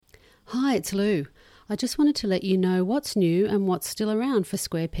Hi, it's Lou. I just wanted to let you know what's new and what's still around for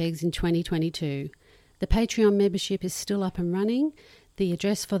Square Pegs in 2022. The Patreon membership is still up and running. The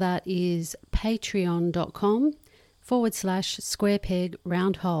address for that is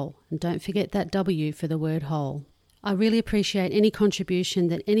patreon.com/squarepeg_roundhole. And don't forget that W for the word hole. I really appreciate any contribution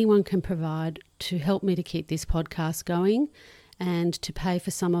that anyone can provide to help me to keep this podcast going and to pay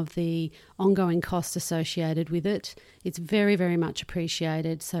for some of the ongoing costs associated with it. It's very, very much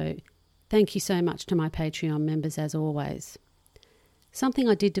appreciated. So thank you so much to my Patreon members as always. Something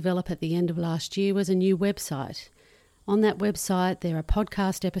I did develop at the end of last year was a new website. On that website there are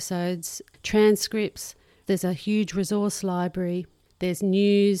podcast episodes, transcripts, there's a huge resource library, there's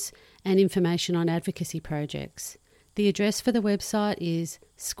news and information on advocacy projects. The address for the website is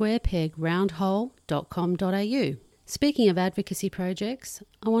squarepeg_roundhole.com.au. Speaking of advocacy projects,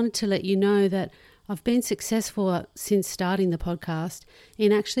 I wanted to let you know that I've been successful since starting the podcast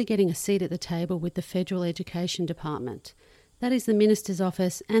in actually getting a seat at the table with the Federal Education Department. That is the Minister's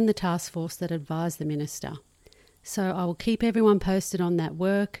office and the task force that advise the Minister. So I will keep everyone posted on that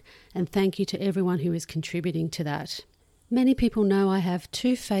work, and thank you to everyone who is contributing to that. Many people know I have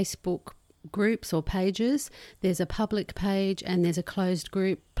 2 Facebook groups or pages. There's a public page and there's a closed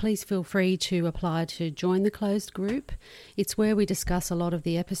group. Please feel free to apply to join the closed group. It's where we discuss a lot of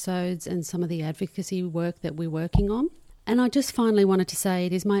the episodes and some of the advocacy work that we're working on. And I just finally wanted to say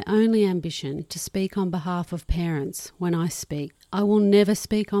it is my only ambition to speak on behalf of parents when I speak. I will never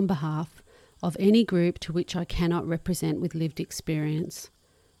speak on behalf of any group to which I cannot represent with lived experience.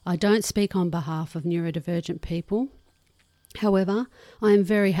 I don't speak on behalf of neurodivergent people. However, I am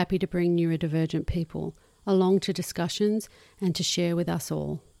very happy to bring neurodivergent people along to discussions and to share with us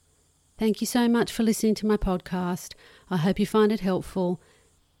all. Thank you so much for listening to my podcast. I hope you find it helpful.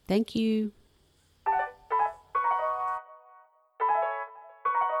 Thank you.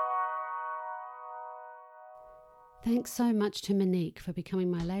 Thanks so much to Monique for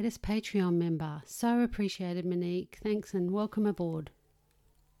becoming my latest Patreon member. So appreciated, Monique. Thanks and welcome aboard.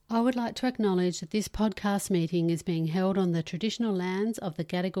 I would like to acknowledge that this podcast meeting is being held on the traditional lands of the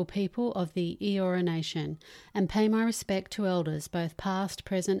Gadigal people of the Eora Nation, and pay my respect to elders both past,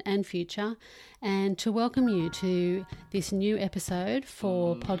 present and future, and to welcome you to this new episode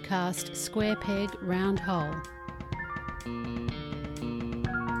for podcast Square Peg Round Hole.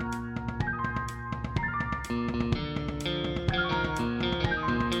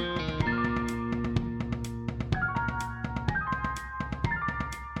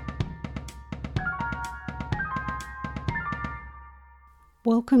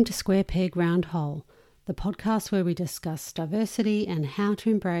 Welcome to Square Peg Round Hole, the podcast where we discuss diversity and how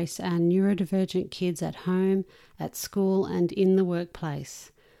to embrace our neurodivergent kids at home, at school and in the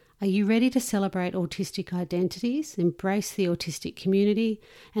workplace. Are you ready to celebrate autistic identities, embrace the autistic community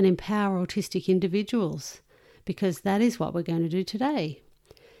and empower autistic individuals? Because that is what we're going to do today.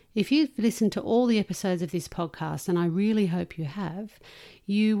 If you've listened to all the episodes of this podcast, and I really hope you have,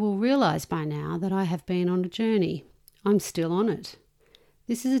 you will realise by now that I have been on a journey. I'm still on it.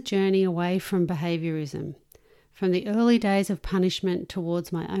 This is a journey away from behaviourism, from the early days of punishment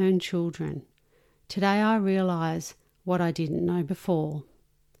towards my own children. Today I realise what I didn't know before.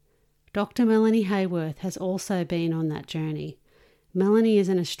 Dr. Melanie Hayworth has also been on that journey. Melanie is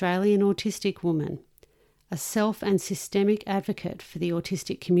an Australian autistic woman, a self and systemic advocate for the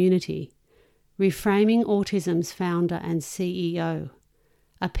autistic community, Reframing Autism's founder and CEO,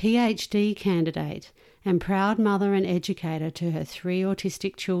 a PhD candidate and proud mother and educator to her 3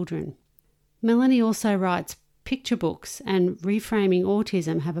 autistic children. Melanie also writes picture books, and Reframing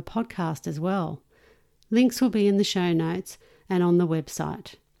Autism have a podcast as well. Links will be in the show notes and on the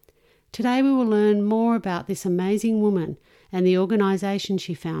website. Today we will learn more about this amazing woman and the organisation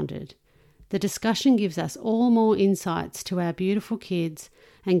she founded. The discussion gives us all more insights to our beautiful kids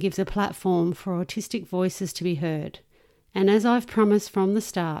and gives a platform for autistic voices to be heard. And as I've promised from the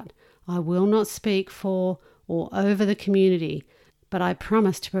start, I will not speak for or over the community, but I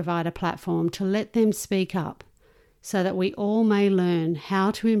promise to provide a platform to let them speak up so that we all may learn how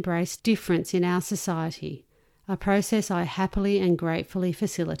to embrace difference in our society, a process I happily and gratefully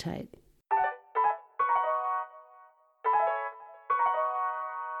facilitate.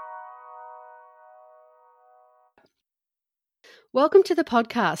 Welcome to the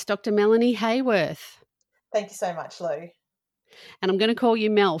podcast, Dr. Melanie Hayworth. Thank you so much, Lou. And I'm going to call you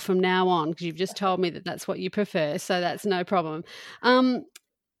Mel from now on because you've just told me that that's what you prefer, so that's no problem.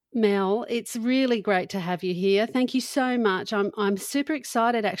 Mel, it's really great to have you here. Thank you so much. I'm super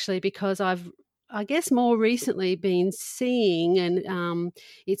excited actually because I've I guess more recently been seeing, and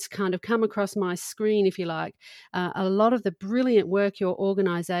it's kind of come across my screen, if you like, a lot of the brilliant work your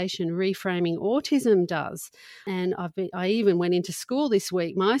organisation, Reframing Autism, does. And I even went into school this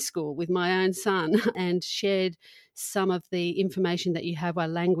week, my school, with my own son, and shared some of the information that you have, our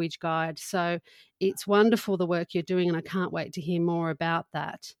language guide. So it's wonderful the work you're doing, and I can't wait to hear more about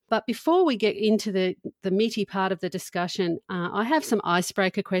that. But before we get into the meaty part of the discussion, I have some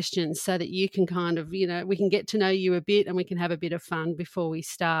icebreaker questions so that you can kind of, we can get to know you a bit and we can have a bit of fun before we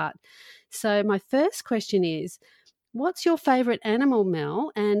start. So my first question is, what's your favourite animal,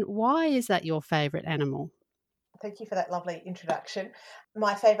 Mel, and why is that your favourite animal? Thank you for that lovely introduction.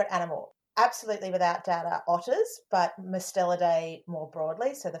 My favourite animal, absolutely without doubt, are otters, but Mustelidae more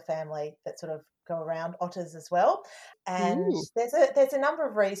broadly, so the family that sort of go around otters as well. And Ooh. there's a number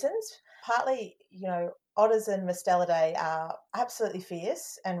of reasons. Partly, otters and Mustelidae are absolutely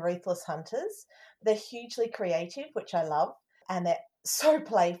fierce and ruthless hunters. They're hugely creative, which I love, and they're so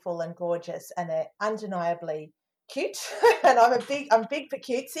playful and gorgeous, and they're undeniably cute. And I'm big for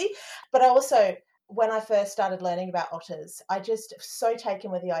cutesy, but I also, when I first started learning about otters, I just was so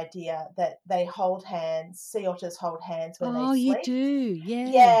taken with the idea that they hold hands, sea otters hold hands when they Oh, you sleep. do, yeah.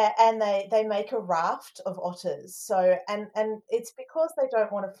 Yeah, and they make a raft of otters. So and it's because they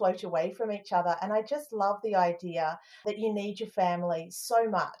don't want to float away from each other. And I just love the idea that you need your family so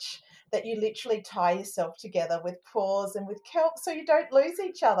much that you literally tie yourself together with paws and with kelp so you don't lose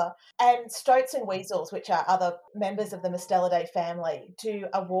each other. And stoats and weasels, which are other members of the Mustelidae family, do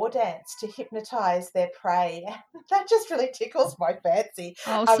a war dance to hypnotise their prey. That just really tickles my fancy.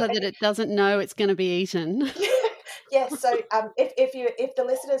 Oh, so that it doesn't know it's going to be eaten. Yes, so if the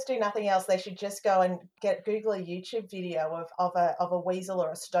listeners do nothing else, they should just go and Google a YouTube video of a weasel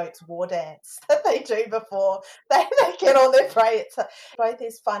or a stoat's war dance that they do before they get on their prey. It's both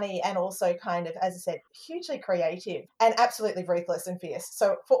is funny and also kind of, as I said, hugely creative and absolutely ruthless and fierce.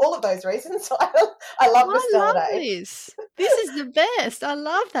 So for all of those reasons, I love I love Mustelidae. this. This is the best. I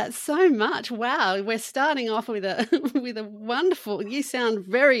love that so much. Wow, we're starting off with a with a wonderful. You sound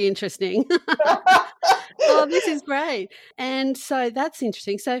very interesting. Oh, this is great. And so that's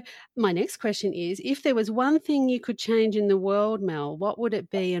interesting. So my next question is, if there was one thing you could change in the world, Mel, what would it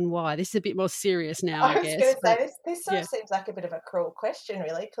be and why? This is a bit more serious now, I I was going guess. to But say this sort yeah. of seems like a bit of a cruel question,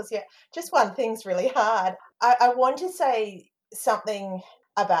 really, because just one thing's really hard. I want to say something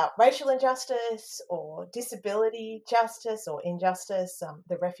about racial injustice or disability justice or injustice,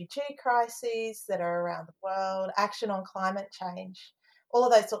 the refugee crises that are around the world, action on climate change, all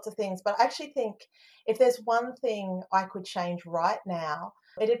of those sorts of things. But I actually think if there's one thing I could change right now,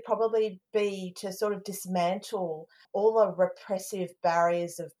 it'd probably be to sort of dismantle all the repressive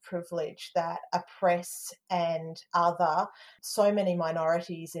barriers of privilege that oppress and other so many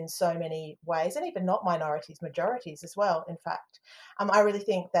minorities in so many ways, and even not minorities, majorities as well, in fact. I really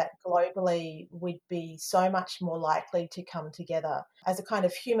think that globally we'd be so much more likely to come together as a kind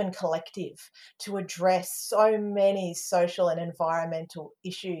of human collective to address so many social and environmental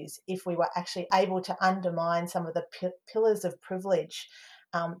issues if we were actually able to undermine some of the pillars of privilege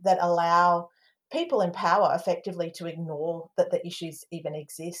that allow people in power effectively to ignore that the issues even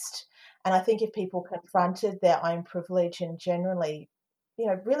exist. And I think if people confronted their own privilege and generally,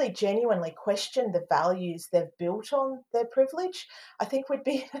 really genuinely questioned the values they've built on their privilege, I think we'd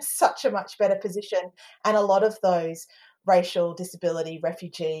be in such a much better position. And a lot of those racial, disability,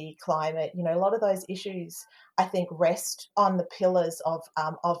 refugee, climate, a lot of those issues, I think, rest on the pillars of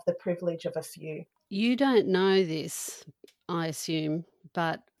the privilege of a few. You don't know this, I assume,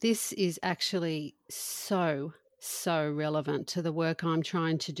 but this is actually so relevant to the work I'm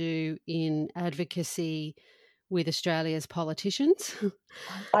trying to do in advocacy with Australia's politicians.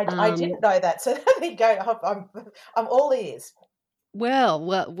 I didn't know that. So there you go. I'm all ears. Well,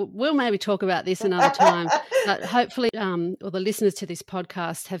 we'll maybe talk about this another time. But hopefully, or the listeners to this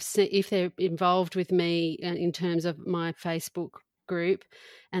podcast have seen, if they're involved with me in terms of my Facebook group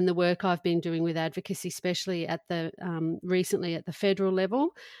and the work I've been doing with advocacy, especially at the recently at the federal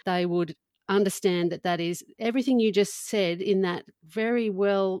level, they would understand that is everything you just said in that very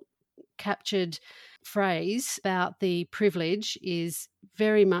well captured phrase about the privilege is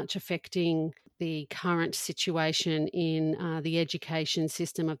very much affecting the current situation in the education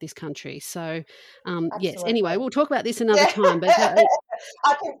system of this country. So, yes. Anyway, we'll talk about this another time. But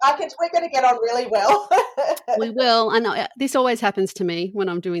we're going to get on really well. We will, and this always happens to me when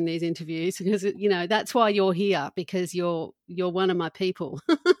I'm doing these interviews because that's why you're here, because you're one of my people.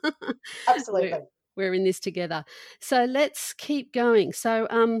 Absolutely, we're in this together. So let's keep going.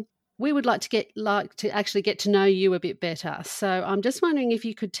 So, we would like to actually get to know you a bit better. So I'm just wondering if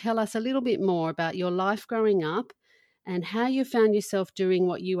you could tell us a little bit more about your life growing up and how you found yourself doing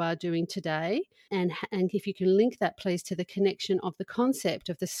what you are doing today, and if you can link that, please, to the connection of the concept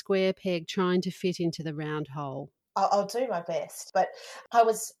of the square peg trying to fit into the round hole. I'll do my best, but I'm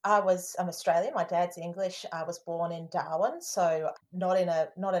Australian. My dad's English. I was born in Darwin, so not in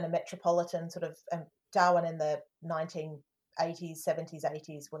a metropolitan sort of Darwin in the 1980s, 70s,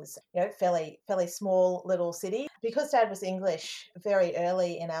 80s was fairly small little city. Because Dad was English, very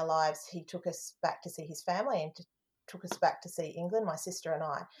early in our lives, he took us back to see his family and took us back to see England, my sister and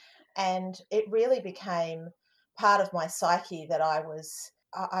I, and it really became part of my psyche that I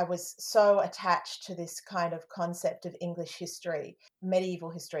was so attached to this kind of concept of English history. Medieval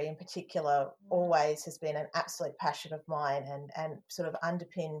history in particular always has been an absolute passion of mine, and sort of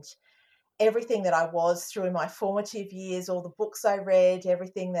underpinned everything that I was through my formative years, all the books I read,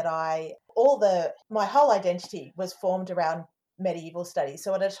 my whole identity was formed around medieval studies.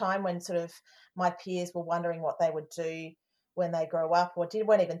 So at a time when sort of my peers were wondering what they would do when they grow up or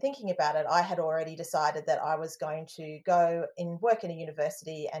weren't even thinking about it, I had already decided that I was going to go and work in a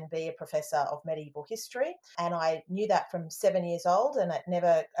university and be a professor of medieval history. And I knew that from 7 years old, and it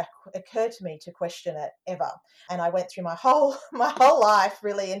never occurred to me to question it ever. And I went through my whole life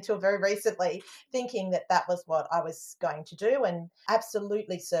really until very recently thinking that that was what I was going to do, and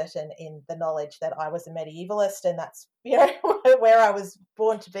absolutely certain in the knowledge that I was a medievalist, and that's where I was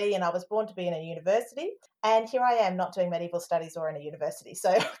born to be, and I was born to be in a university. And here I am, not doing medieval studies or in a university.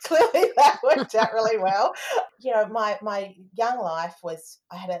 So clearly that worked out really well. My young life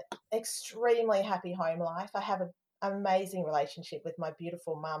I had an extremely happy home life. I have an amazing relationship with my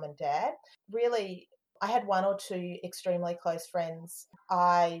beautiful mum and dad. Really, I had one or two extremely close friends.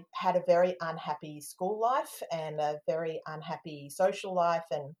 I had a very unhappy school life and a very unhappy social life,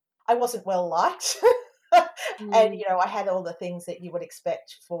 and I wasn't well liked. And, I had all the things that you would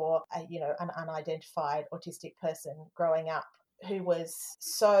expect for, an unidentified autistic person growing up who was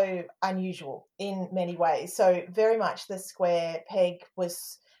so unusual in many ways. So very much the square peg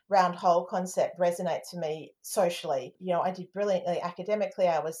was round hole concept resonates for me socially. I did brilliantly academically.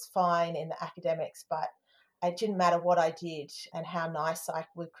 I was fine in the academics, but it didn't matter what I did and how nice I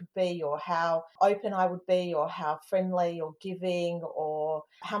could be, or how open I would be, or how friendly or giving, or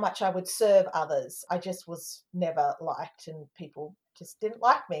how much I would serve others. I just was never liked, and people just didn't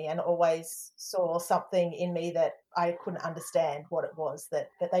like me, and always saw something in me that I couldn't understand what it was that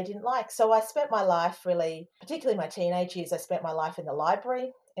they didn't like. So I spent my life really, particularly my teenage years, I spent my life in the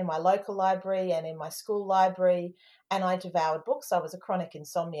library, in my local library and in my school library, and I devoured books. I was a chronic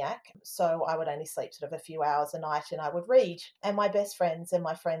insomniac, so I would only sleep sort of a few hours a night, and I would read. And my best friends and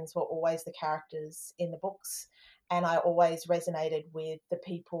my friends were always the characters in the books. And I always resonated with the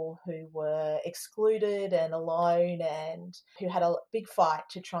people who were excluded and alone, and who had a big fight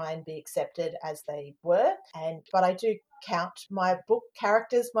to try and be accepted as they were. But I do count my book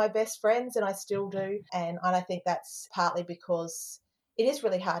characters my best friends, and I still do. And I think that's partly because it is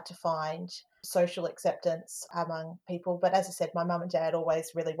really hard to find social acceptance among people. But as I said, my mum and dad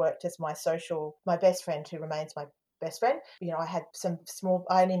always really worked as my best friend, who remains my best friend. I had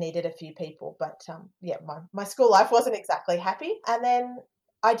I only needed a few people, but my school life wasn't exactly happy. And then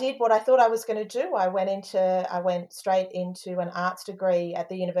I did what I thought I was going to do. I went straight into an arts degree at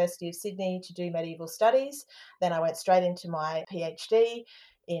the University of Sydney to do medieval studies. Then I went straight into my PhD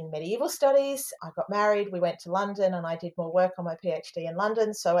in medieval studies. I got married, we went to London, and I did more work on my PhD in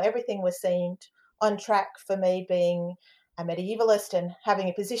London. So everything was seemed on track for me being a medievalist and having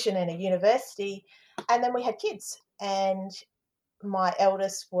a position in a university. And then we had kids, and my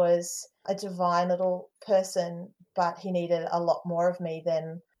eldest was a divine little person, but he needed a lot more of me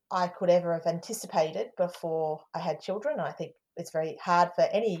than I could ever have anticipated before I had children. And I think it's very hard for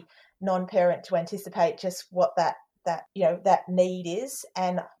any non-parent to anticipate just what that need is.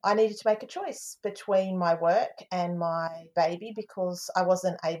 And I needed to make a choice between my work and my baby, because I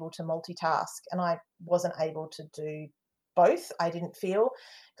wasn't able to multitask, and I wasn't able to do both. I didn't feel,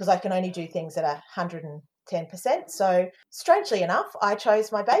 because I can only do things at 110%. So strangely enough, I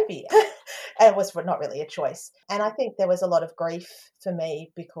chose my baby. And it was not really a choice. And I think there was a lot of grief for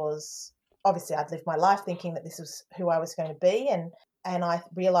me, because obviously I'd lived my life thinking that this was who I was going to be. And I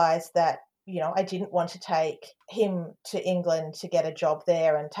realised that I didn't want to take him to England to get a job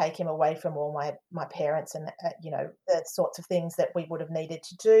there and take him away from all my parents and, the sorts of things that we would have needed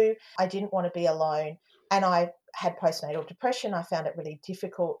to do. I didn't want to be alone. And I had postnatal depression. I found it really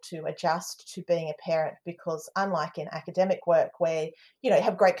difficult to adjust to being a parent, because unlike in academic work where, you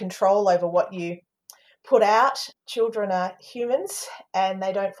have great control over what you put out. Children are humans and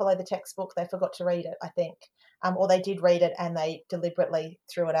they don't follow the textbook. They forgot to read it, I think. Or they did read it and they deliberately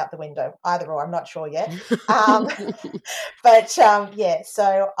threw it out the window. Either or, I'm not sure yet. Yeah,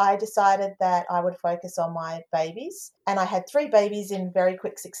 so I decided that I would focus on my babies. And I had 3 babies in very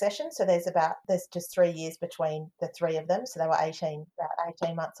quick succession. So there's just 3 years between the 3 of them. So they were about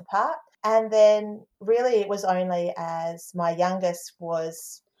 18 months apart. And then really it was only as my youngest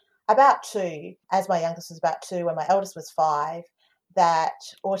was about 2, when my eldest was 5, that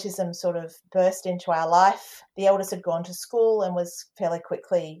autism sort of burst into our life. The eldest had gone to school and was fairly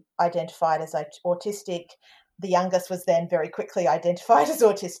quickly identified as autistic. The youngest was then very quickly identified as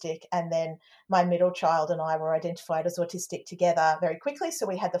autistic, and then my middle child and I were identified as autistic together very quickly. So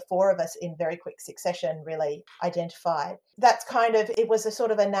we had the 4 of us in very quick succession really identified. It was a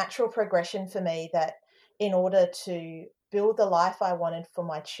sort of a natural progression for me that in order to build the life I wanted for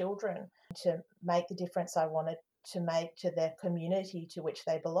my children, to make the difference I wanted to make to their community to which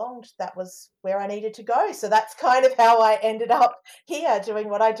they belonged, that was where I needed to go. So that's kind of how I ended up here doing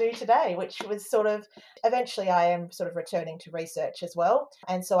what I do today, which was sort of, eventually I am sort of returning to research as well.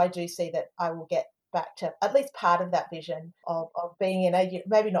 And so I do see that I will get back to at least part of that vision of being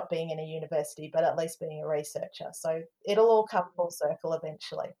maybe not being in a university, but at least being a researcher. So it'll all come full circle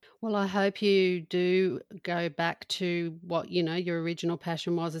eventually. Well, I hope you do go back to what, your original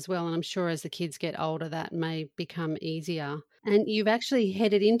passion was as well. And I'm sure as the kids get older, that may become easier. And you've actually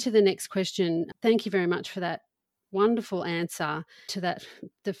headed into the next question. Thank you very much for that wonderful answer to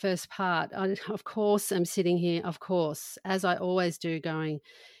the first part. I, of course, am sitting here, as I always do, going,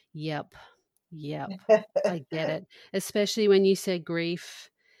 yep, I get it. Especially when you said grief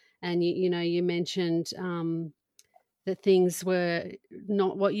and you mentioned that things were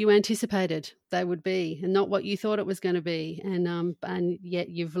not what you anticipated they would be and not what you thought it was going to be. And yet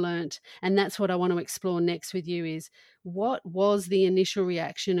you've learnt. And that's what I want to explore next with you is what was the initial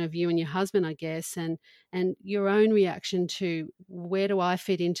reaction of you and your husband, I guess, and your own reaction to where do I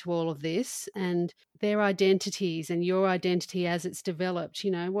fit into all of this and their identities and your identity as it's developed,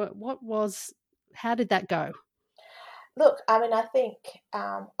 how did that go? Look, I mean, I think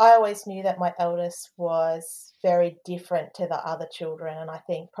I always knew that my eldest was very different to the other children. And I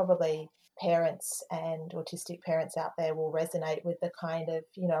think probably parents and autistic parents out there will resonate with the kind of,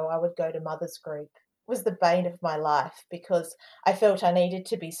 I would go to mother's group. It was the bane of my life because I felt I needed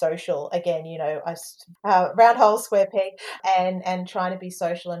to be social. Again, round hole, square peg, and trying to be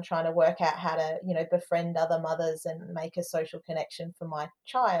social and trying to work out how to, befriend other mothers and make a social connection for my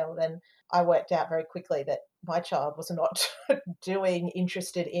child. And I worked out very quickly that my child was not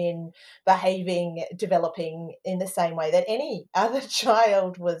interested in behaving, developing in the same way that any other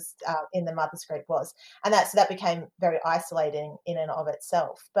child was in the mother's group was. And that became very isolating in and of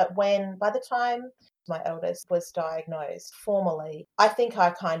itself. But by the time my eldest was diagnosed formally, I think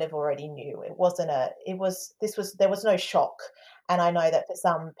I kind of already knew. There was no shock. And I know that for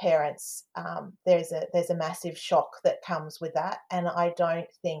some parents, there's a massive shock that comes with that. And I don't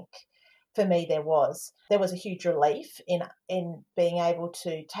think for me there was a huge relief in being able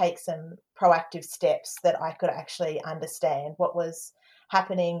to take some proactive steps that I could actually understand what was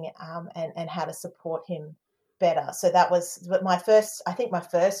happening and how to support him better. So that was my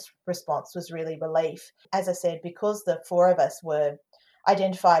first response was really relief. As I said, because the 4 of us were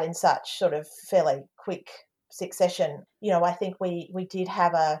identified in such sort of fairly quick succession, I think we did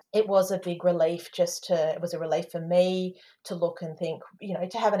it was a big relief it was a relief for me to look and think,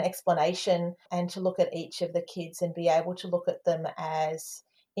 to have an explanation and to look at each of the kids and be able to look at them as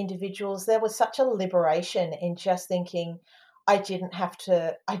individuals. There was such a liberation in just thinking I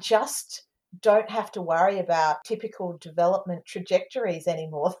just don't have to worry about typical development trajectories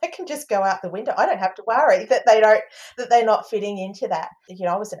anymore. They can just go out the window. I don't have to worry that they're not fitting into that.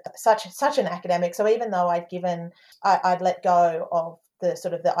 I was such an academic. So even though I'd let go of the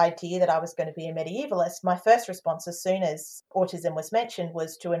sort of the idea that I was going to be a medievalist, my first response as soon as autism was mentioned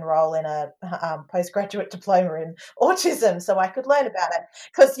was to enroll in a postgraduate diploma in autism so I could learn about it.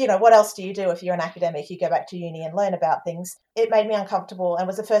 Because, what else do you do if you're an academic? You go back to uni and learn about things. It made me uncomfortable and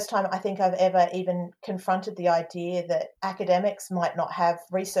was the first time I think I've ever even confronted the idea that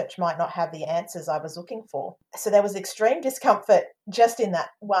research might not have the answers I was looking for. So there was extreme discomfort just in that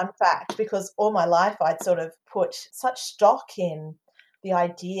one fact, because all my life I'd sort of put such stock in the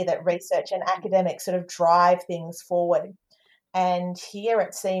idea that research and academics sort of drive things forward. And here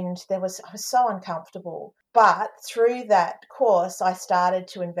it seemed I was so uncomfortable. But through that course, I started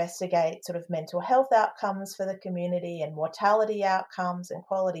to investigate sort of mental health outcomes for the community and mortality outcomes and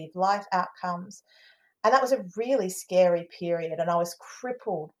quality of life outcomes. And that was a really scary period. And I was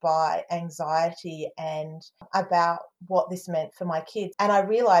crippled by anxiety and about what this meant for my kids. And I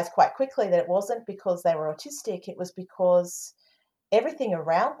realized quite quickly that it wasn't because they were autistic, it was because everything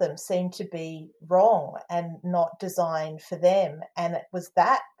around them seemed to be wrong and not designed for them. And it was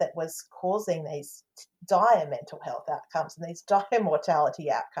that was causing these dire mental health outcomes and these dire mortality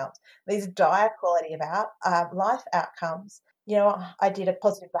outcomes, these dire quality of life outcomes. I did a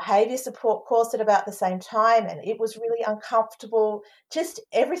positive behaviour support course at about the same time, and it was really uncomfortable. Just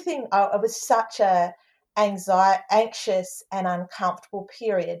everything. I was such a anxious and uncomfortable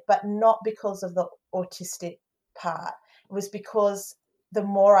period, but not because of the autistic part. It was because the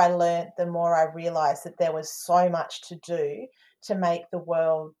more I learnt, the more I realised that there was so much to do to make the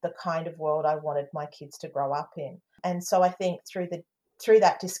world the kind of world I wanted my kids to grow up in. And so I think through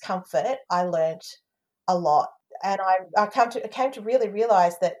that discomfort, I learnt a lot. And I came to really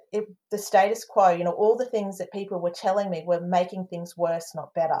realise that the status quo, all the things that people were telling me were making things worse,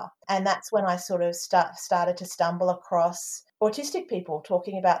 not better. And that's when I sort of started to stumble across autistic people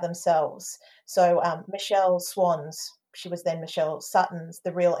talking about themselves. So Michelle Swan's, she was then Michelle Sutton's,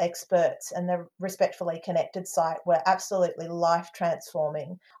 The Real Experts, and the Respectfully Connected site were absolutely life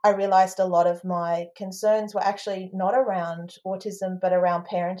transforming. I realised a lot of my concerns were actually not around autism, but around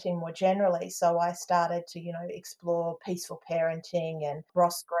parenting more generally. So I started to, explore peaceful parenting and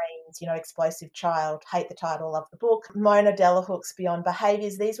Ross Green's, Explosive Child, hate the title of the book, Mona Delahooke's Beyond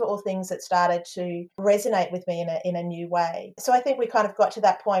Behaviours. These were all things that started to resonate with me in a new way. So I think we kind of got to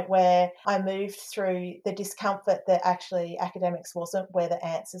that point where I moved through the discomfort that actually academics wasn't where the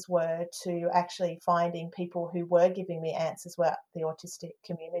answers were, to actually finding people who were giving me answers were the autistic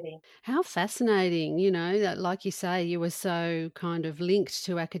community. How fascinating, that, like you say, you were so kind of linked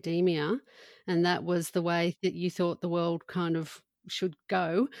to academia, and that was the way that you thought the world kind of should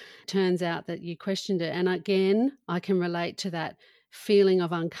go. Turns out that you questioned it. And again, I can relate to that feeling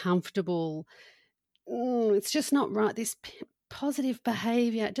of uncomfortable. It's just not right. This positive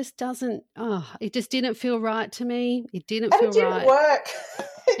behavior, it just doesn't, it just didn't feel right to me. It didn't feel right. It didn't work.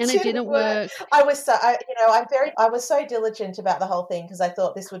 It didn't work. I was so diligent about the whole thing because I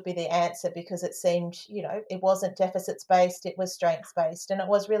thought this would be the answer, because it seemed, it wasn't deficits based, it was strengths based. And it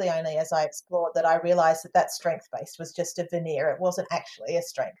was really only as I explored that I realized that strength based was just a veneer. It wasn't actually a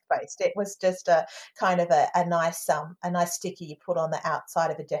strength based. It was just a kind of a nice sticker you put on the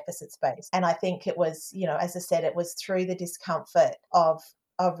outside of a deficits based. And I think it was, as I said, it was through the discomfort of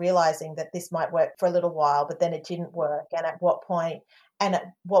realizing that this might work for a little while, but then it didn't work. And at what point, and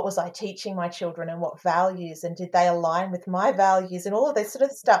what was I teaching my children, and what values, and did they align with my values, and all of this sort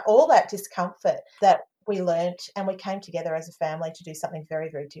of stuff, all that discomfort that we learnt, and we came together as a family to do something very,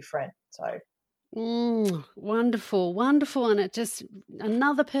 very different. So wonderful, wonderful. And it just,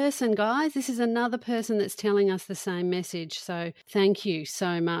 another person, guys, this is another person that's telling us the same message. So thank you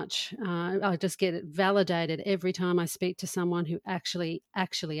so much. I just get it validated every time I speak to someone who actually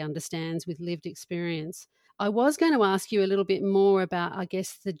understands with lived experience. I was going to ask you a little bit more about, I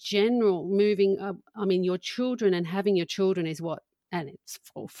guess, the general moving, your children, and having your children is what, and it's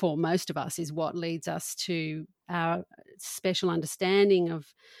for most of us, is what leads us to our special understanding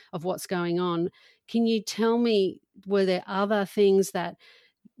of what's going on. Can you tell me, were there other things that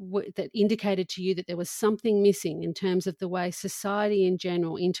indicated to you that there was something missing in terms of the way society in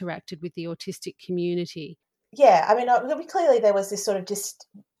general interacted with the autistic community? Yeah, clearly there was this sort of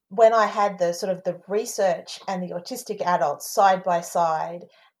when I had the sort of the research and the autistic adults side by side,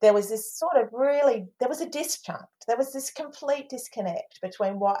 there was this sort of there was a disjunct. There was this complete disconnect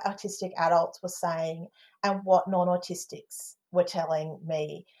between what autistic adults were saying and what non-autistics were telling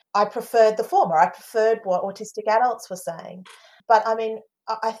me. I preferred the former. I preferred what autistic adults were saying. But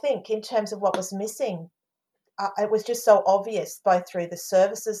I think in terms of what was missing, it was just so obvious, both through the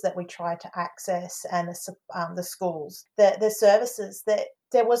services that we tried to access and the schools, the services, that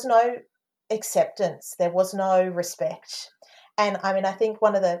there was no acceptance, there was no respect. And I think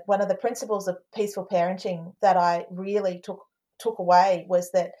one of the principles of peaceful parenting that I really took away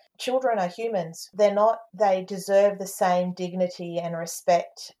was that children are humans. They deserve the same dignity and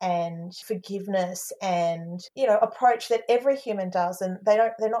respect and forgiveness and, approach that every human does. And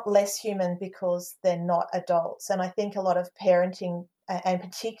they're not less human because they're not adults. And I think a lot of parenting, and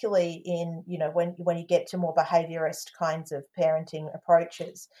particularly in, when you get to more behaviourist kinds of parenting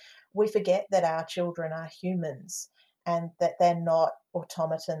approaches, we forget that our children are humans and that they're not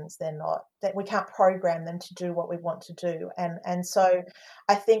automatons. That we can't program them to do what we want to do. And so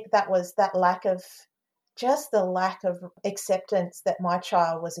I think that was that lack of just the lack of acceptance that my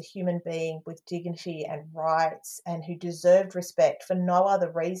child was a human being with dignity and rights and who deserved respect for no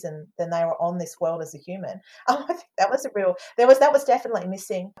other reason than they were on this world as a human. I think that was that was definitely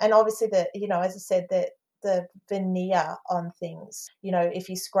missing. And obviously as I said, the veneer on things. If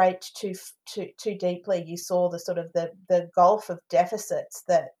you scraped too deeply, you saw the sort of the gulf of deficits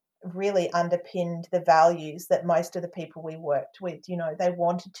that really underpinned the values that most of the people we worked with, they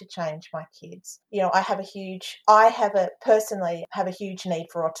wanted to change my kids. Personally have a huge need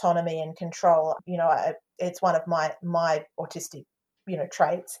for autonomy and control. It's one of my autistic,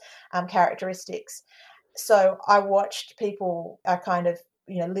 traits, characteristics. So I watched people, I kind of,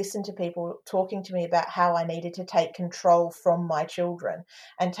 listened to people talking to me about how I needed to take control from my children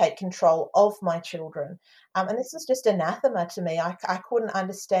and take control of my children. And this is just anathema to me. I couldn't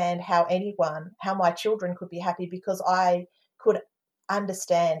understand how my children could be happy, because I could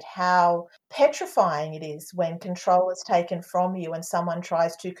understand how petrifying it is when control is taken from you and someone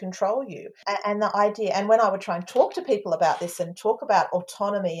tries to control you. And the idea, and when I would try and talk to people about this and talk about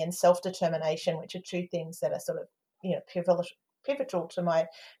autonomy and self-determination, which are two things that are sort of, pivotal to my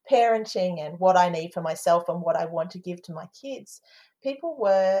parenting and what I need for myself and what I want to give to my kids, people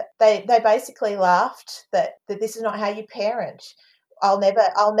they basically laughed that this is not how you parent. I'll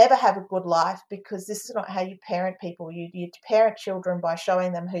never have a good life, because this is not how you parent people. You parent children by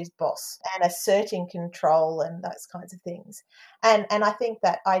showing them who's boss and asserting control and those kinds of things. And I think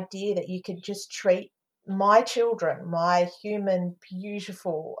that idea that you could just treat my children, my human,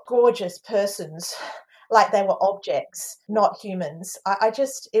 beautiful, gorgeous persons, like they were objects, not humans.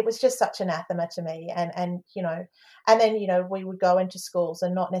 It was just such anathema to me. And then, we would go into schools,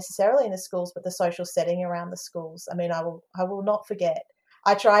 and not necessarily in the schools, but the social setting around the schools. I mean, I will not forget.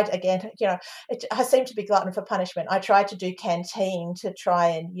 I tried again, I seem to be glutton for punishment. I tried to do canteen to try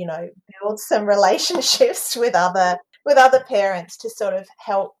and, build some relationships with other parents to sort of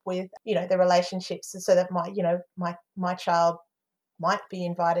help with, the relationships, so that my child might be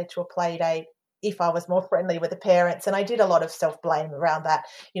invited to a play date if I was more friendly with the parents. And I did a lot of self-blame around that,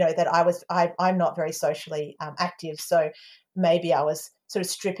 that I'm not very socially active. So maybe I was sort of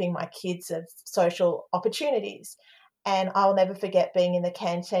stripping my kids of social opportunities. And I'll never forget being in the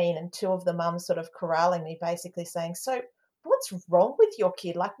canteen and two of the mums sort of corralling me, basically saying, "So what's wrong with your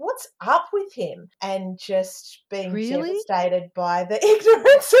kid? Like, what's up with him?" And just being devastated by the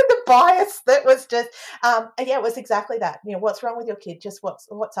ignorance and the bias that was just, it was exactly that. What's wrong with your kid? Just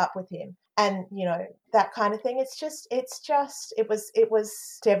what's up with him? And, that kind of thing. It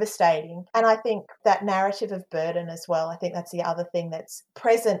was devastating. And I think that narrative of burden as well, I think that's the other thing that's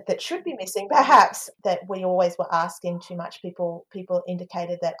present that should be missing, perhaps, that we always were asking too much. People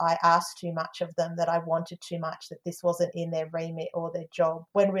indicated that I asked too much of them, that I wanted too much, that this wasn't in their remit or their job,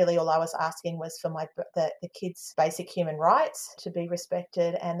 when really all I was asking was for the kids' basic human rights to be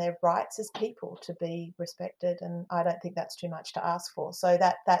respected and their rights as people to be respected. And I don't think that's too much to ask for. So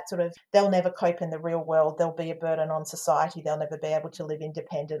that sort of, they'll never cope in the real world. They'll be a burden on society. They'll never be able to live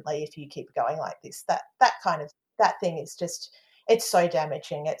independently if you keep going like this. That thing is just, it's so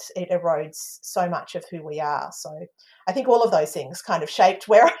damaging. It erodes so much of who we are. So I think all of those things kind of shaped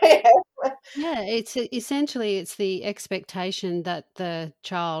where I am. Yeah, it's essentially the expectation that the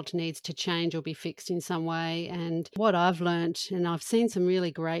child needs to change or be fixed in some way. And what I've learnt, and I've seen some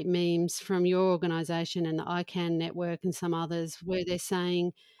really great memes from your organisation and the ICANN network and some others, where they're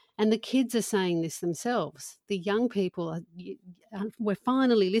saying, and the kids are saying this themselves, the young people, we're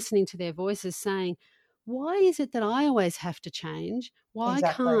finally listening to their voices saying, why is it that I always have to change? Why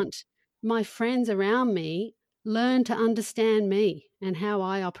Exactly. can't my friends around me learn to understand me and how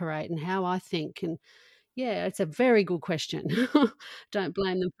I operate and how I think? And yeah, it's a very good question. Don't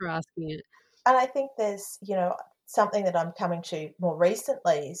blame them for asking it. And I think there's, something that I'm coming to more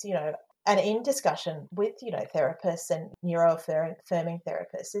recently is, and in discussion with, therapists and neuroaffirming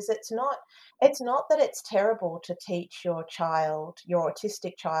therapists, is it's not that it's terrible to teach your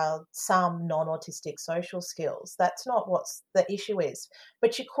autistic child, some non-autistic social skills. That's not what the issue is.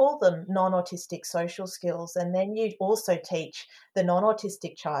 But you call them non-autistic social skills, and then you also teach the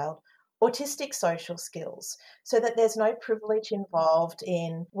non-autistic child autistic social skills, so that there's no privilege involved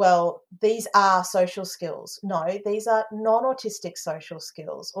in, well, these are social skills. No, these are non-autistic social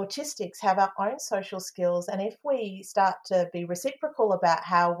skills. Autistics have our own social skills, and if we start to be reciprocal about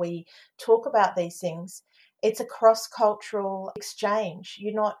how we talk about these things, it's a cross-cultural exchange.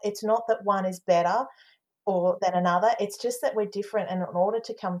 It's not that one is better. or than another. It's just that we're different, and in order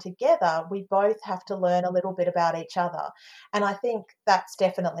to come together, we both have to learn a little bit about each other. And I think that's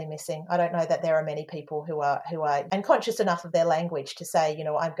definitely missing. I don't know that there are many people who are and conscious enough of their language to say,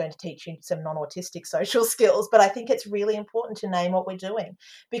 I'm going to teach you some non-autistic social skills. But I think it's really important to name what we're doing,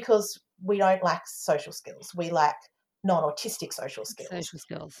 because we don't lack social skills. We lack non-autistic social skills. Social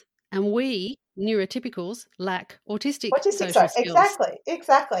skills. And we, neurotypicals, lack autistic social skills.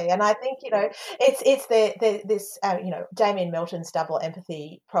 Exactly. And I think, it's this, Damien Milton's double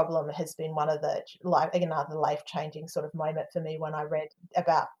empathy problem has been one of the, another life-changing sort of moment for me when I read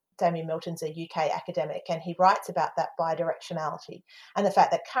about Damien Milton's a UK academic, and he writes about that bidirectionality and the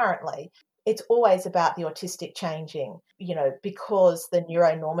fact that currently it's always about the autistic changing, because the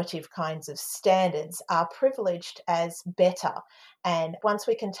neuronormative kinds of standards are privileged as better. And once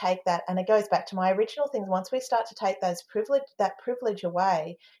we can take that, and it goes back to my original things, once we start to take that privilege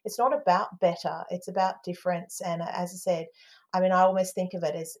away, it's not about better, it's about difference. And as I said, I almost think of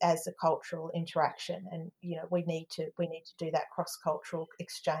it as a cultural interaction, and we need to do that cross-cultural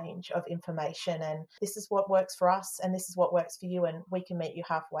exchange of information. And this is what works for us, and this is what works for you, and we can meet you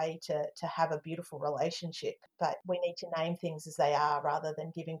halfway to have a beautiful relationship. But we need to name things as they are, rather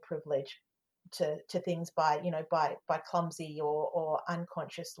than giving privilege to things by clumsy or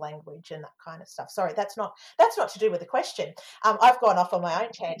unconscious language and that kind of stuff. Sorry, that's not to do with the question. I've gone off on my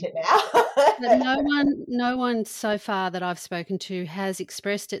own tangent now. But no one so far that I've spoken to has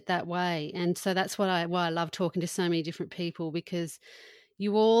expressed it that way, and so that's why I love talking to so many different people, because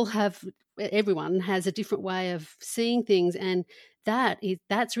everyone has a different way of seeing things, and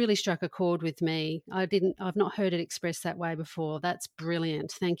that's really struck a chord with me. I've not heard it expressed that way before. That's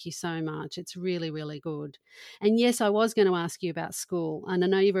brilliant. Thank you so much. It's really, really good. And yes, I was going to ask you about school, and I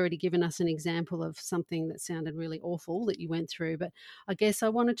know you've already given us an example of something that sounded really awful that you went through, but I guess I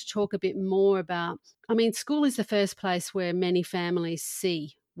wanted to talk a bit more about, school is the first place where many families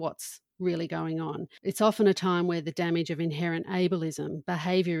see what's really going on. It's often a time where the damage of inherent ableism,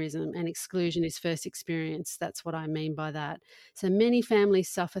 behaviourism and exclusion is first experienced. That's what I mean by that. So many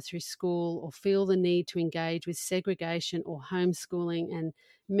families suffer through school or feel the need to engage with segregation or homeschooling, and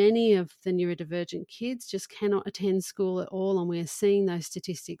many of the neurodivergent kids just cannot attend school at all, and we're seeing those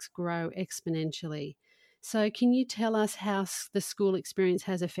statistics grow exponentially. So can you tell us how the school experience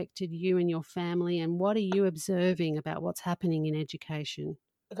has affected you and your family, and what are you observing about what's happening in education?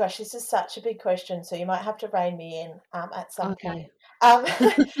 Gosh, this is such a big question, so you might have to rein me in at some point.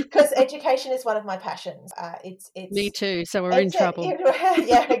 Okay. Because education is one of my passions. It's Me too. So we're in trouble.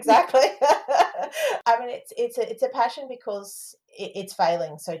 Yeah, exactly. It's a passion because it's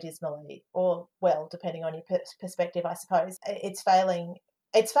failing so dismally, or well, depending on your perspective, I suppose. It's failing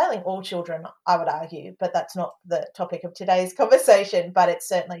all children, I would argue, but that's not the topic of today's conversation, but it's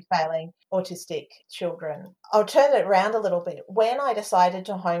certainly failing autistic children. I'll turn it around a little bit. When I decided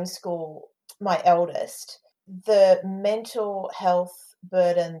to homeschool my eldest, the mental health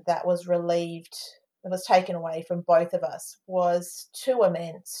burden that was taken away from both of us was too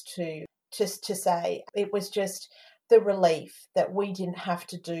immense to say. It was just the relief that we didn't have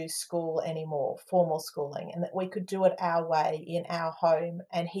to do school anymore, formal schooling, and that we could do it our way in our home,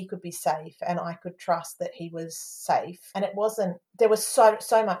 and he could be safe and I could trust that he was safe. And there was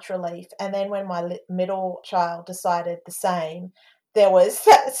so much relief. And then when my middle child decided the same, there was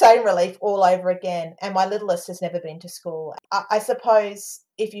that same relief all over again. And my littlest has never been to school. I suppose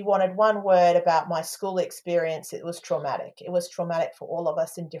if you wanted one word about my school experience, it was traumatic. It was traumatic for all of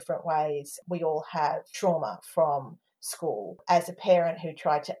us in different ways. We all have trauma from school. As a parent who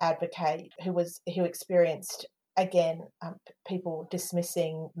tried to advocate, who experienced, again, people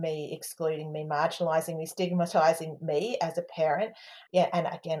dismissing me, excluding me, marginalising me, stigmatising me as a parent. Yeah, and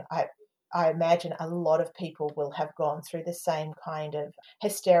again, I imagine a lot of people will have gone through the same kind of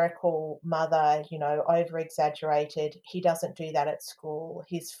hysterical mother, over-exaggerated, he doesn't do that at school,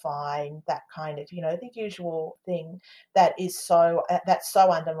 he's fine, that kind of, the usual thing that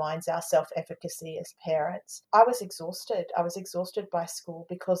so undermines our self-efficacy as parents. I was exhausted by school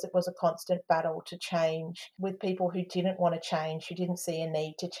because it was a constant battle to change with people who didn't want to change, who didn't see a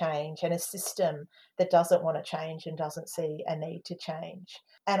need to change, and a system that doesn't want to change and doesn't see a need to change.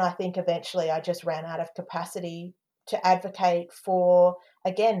 And I think eventually I just ran out of capacity to advocate for,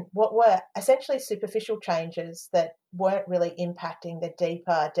 again, what were essentially superficial changes that weren't really impacting the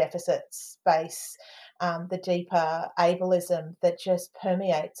deeper deficit space, the deeper ableism that just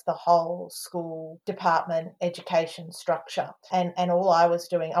permeates the whole school department education structure. And all I was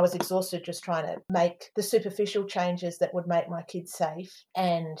doing, I was exhausted just trying to make the superficial changes that would make my kids safe,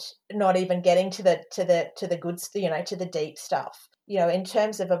 and not even getting to the good, to the deep stuff. in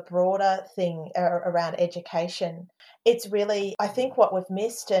terms of a broader thing around education, it's really, I think, what we've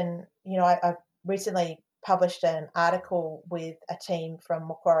missed. And, I've recently published an article with a team from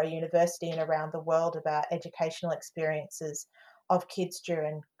Macquarie University and around the world about educational experiences of kids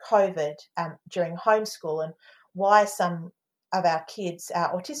during COVID, during homeschool, and why some of our kids,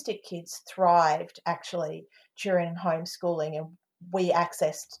 our autistic kids, thrived actually during homeschooling. And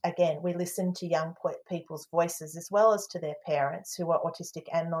we listened to young people's voices as well as to their parents who are autistic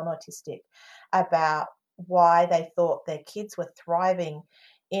and non-autistic about why they thought their kids were thriving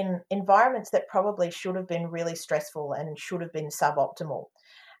in environments that probably should have been really stressful and should have been suboptimal.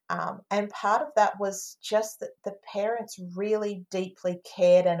 And part of that was just that the parents really deeply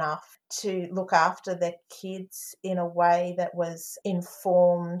cared enough to look after their kids in a way that was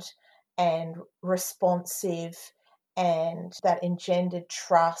informed and responsive and that engendered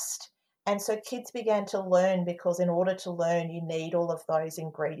trust. And so kids began to learn, because in order to learn, you need all of those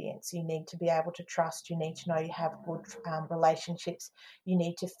ingredients. You need to be able to trust. You need to know you have good relationships. You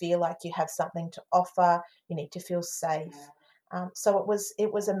need to feel like you have something to offer. You need to feel safe. So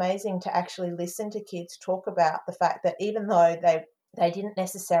it was amazing to actually listen to kids talk about the fact that even though they didn't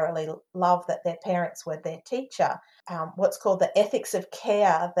necessarily love that their parents were their teacher, what's called the ethics of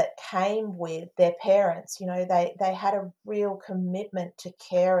care that came with their parents, they had a real commitment to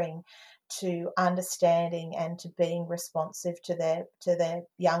caring, to understanding, and to being responsive to their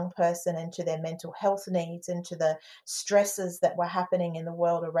young person and to their mental health needs and to the stresses that were happening in the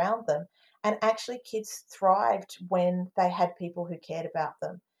world around them. And actually, kids thrived when they had people who cared about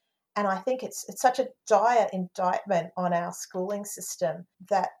them. And I think it's such a dire indictment on our schooling system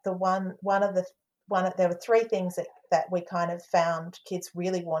that there were three things that we kind of found kids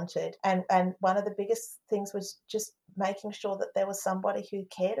really wanted. And one of the biggest things was just making sure that there was somebody who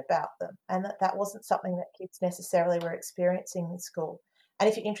cared about them, and that wasn't something that kids necessarily were experiencing in school. And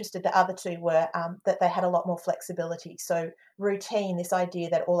if you're interested, the other two were that they had a lot more flexibility. So routine, this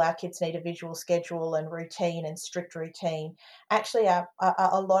idea that all our kids need a visual schedule and routine and strict routine. Actually, a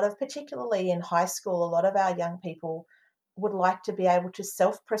lot of, particularly in high school, a lot of our young people would like to be able to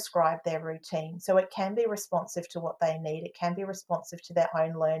self-prescribe their routine. So it can be responsive to what they need. It can be responsive to their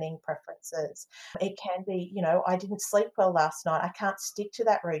own learning preferences. It can be, I didn't sleep well last night. I can't stick to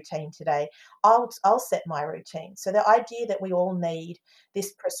that routine today. I'll set my routine. So the idea that we all need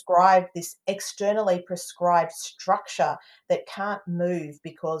this externally prescribed structure that can't move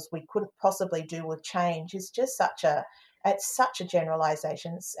because we couldn't possibly do with change is just such a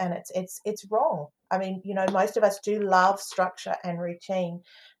generalization, and it's wrong. I mean, most of us do love structure and routine,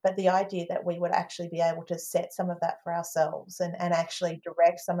 but the idea that we would actually be able to set some of that for ourselves and actually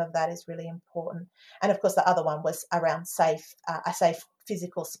direct some of that is really important. And of course, the other one was around a safe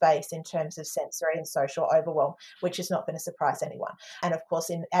physical space in terms of sensory and social overwhelm, which is not going to surprise anyone. And of course,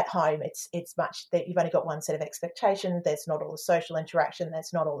 at home, it's much that you've only got one set of expectations. There's not all the social interaction.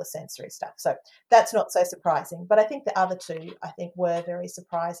 There's not all the sensory stuff. So that's not so surprising. But I think the other two, were very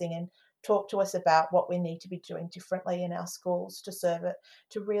surprising and talk to us about what we need to be doing differently in our schools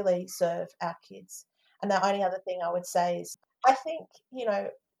to really serve our kids. And the only other thing I would say is, I think,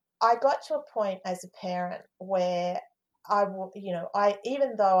 I got to a point as a parent where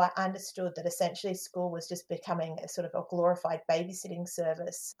even though I understood that essentially school was just becoming a sort of a glorified babysitting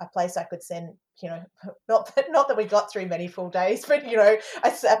service, a place I could send, not that we got through many full days, but, a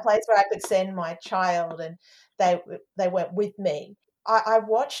place where I could send my child and they went with me. I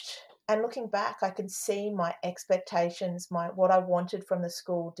watched, and looking back, I could see my expectations, what I wanted from the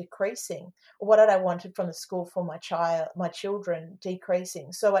school decreasing, or what I wanted from the school for my children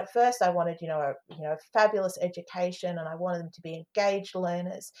decreasing. So at first I wanted, a fabulous education, and I wanted them to be engaged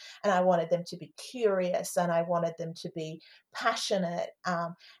learners, and I wanted them to be curious, and I wanted them to be passionate,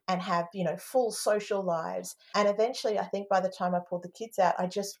 and have, full social lives. And eventually, I think by the time I pulled the kids out, I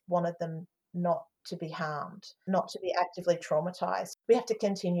just wanted them not to be harmed, not to be actively traumatized. We have to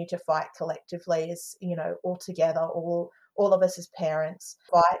continue to fight collectively as, all together, all of us as parents,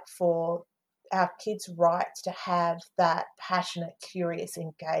 fight for our kids' rights to have that passionate, curious,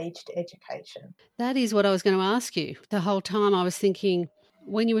 engaged education. That is what I was going to ask you. The whole time I was thinking,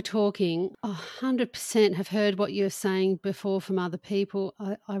 when you were talking, 100% have heard what you're saying before from other people.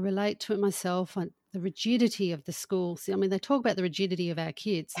 I relate to it myself. The rigidity of the schools. I mean, they talk about the rigidity of our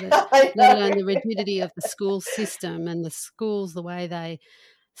kids, let alone the rigidity of the school system and the schools, the way they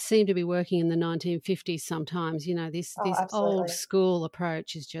seem to be working in the 1950s sometimes. This old school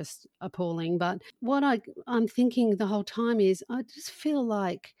approach is just appalling. But what I'm thinking the whole time is, I just feel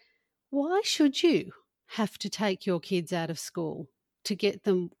like, why should you have to take your kids out of school? to get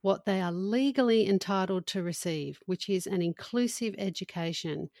them what they are legally entitled to receive, which is an inclusive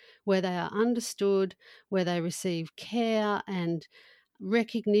education where they are understood, where they receive care and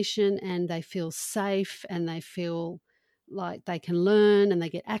recognition, and they feel safe, and they feel like they can learn, and they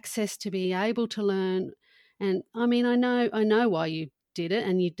get access to be able to learn. And I mean, I know why you did it,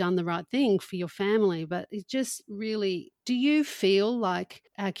 and you've done the right thing for your family, but it just really, do you feel like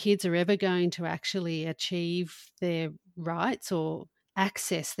our kids are ever going to actually achieve their rights or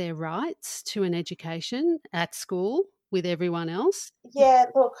access their rights to an education at school with everyone else? Yeah,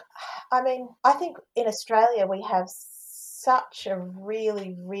 look, I mean, I think in Australia we have such a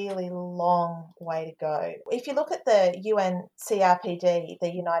really, really long way to go. If you look at the UNCRPD,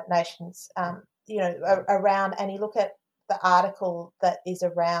 the United Nations, around, and you look at the article that is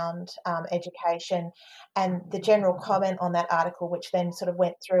around education and the general comment on that article, which then sort of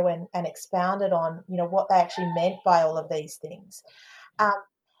went through and expounded on, what they actually meant by all of these things. Um,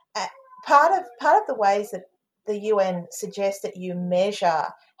 uh, part of the ways that the UN suggests that you measure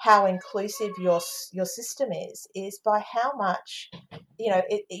how inclusive your system is by how much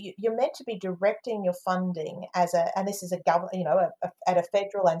you're meant to be directing your funding and this is a government, at a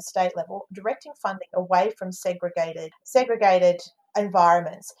federal and state level, directing funding away from segregated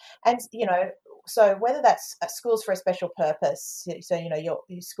environments. And so whether that's schools for a special purpose, so your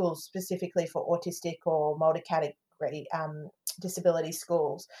schools specifically for autistic or multi-category disability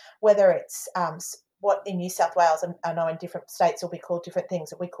schools, whether it's what in New South Wales, and I know in different states will be called different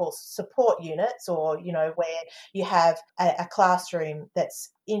things that we call support units, or where you have a classroom that's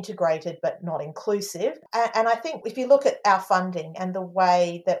integrated but not inclusive. And I think if you look at our funding and the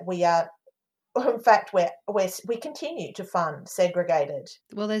way that we are, in fact, we continue to fund segregated.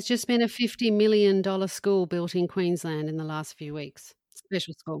 Well, there's just been a $50 million school built in Queensland in the last few weeks,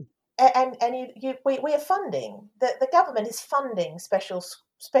 special school. And we are funding, the government is funding special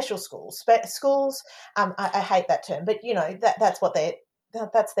schools. Schools, I hate that term, but that's what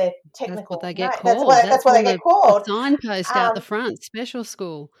that's their technical. That's what they get name. called. That's what they get called. The signpost out the front, special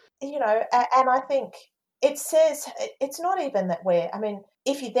school. And I think it says it's not even that I mean,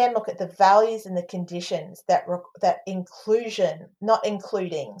 if you then look at the values and the conditions that inclusion, not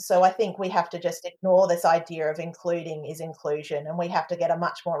including. So I think we have to just ignore this idea of including is inclusion, and we have to get a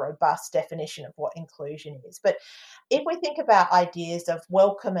much more robust definition of what inclusion is. But if we think about ideas of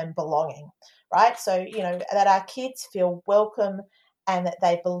welcome and belonging, right? So, that our kids feel welcome and that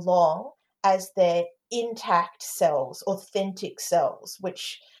they belong as their intact selves, authentic selves,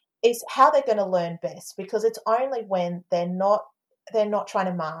 which is how they're going to learn best, because it's only when they're not trying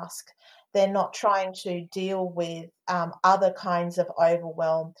to mask, they're not trying to deal with other kinds of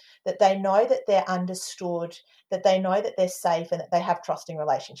overwhelm, that they know that they're understood, that they know that they're safe, and that they have trusting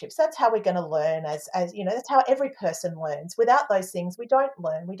relationships. That's how we're going to learn, as that's how every person learns. Without those things, we don't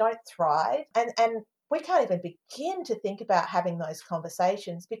learn, we don't thrive, and we can't even begin to think about having those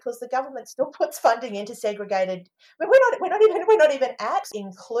conversations because the government still puts funding into segregated. We're not even at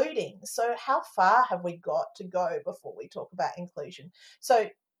including. So how far have we got to go before we talk about inclusion? So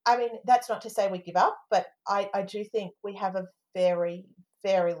I mean, that's not to say we give up, but I do think we have a very,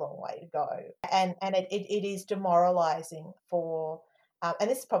 very long way to go, and it is demoralising for. And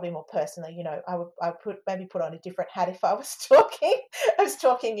this is probably more personally, I would put on a different hat if I was talking. I was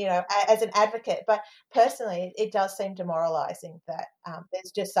talking, as an advocate, but personally, it does seem demoralising that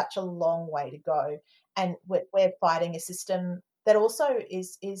there's just such a long way to go, and we're fighting a system that also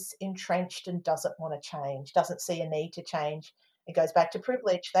is entrenched and doesn't want to change, doesn't see a need to change. It goes back to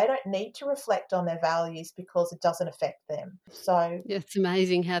privilege. They don't need to reflect on their values because it doesn't affect them. So it's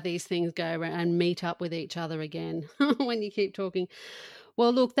amazing how these things go around and meet up with each other again when you keep talking.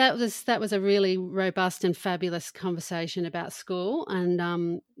 Well, look, that was a really robust and fabulous conversation about school,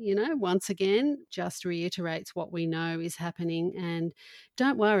 and once again, just reiterates what we know is happening. And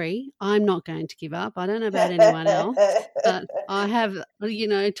don't worry, I'm not going to give up. I don't know about anyone else, but I have,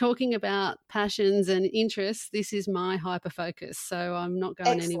 talking about passions and interests. This is my hyper focus, so I'm not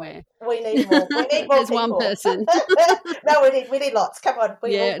going anywhere. We need more. We need more. There's people. One person. No, we need lots. Come on.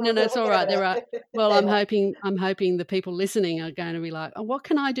 It's all right. There are. Well, I'm hoping the people listening are going to be like, oh, what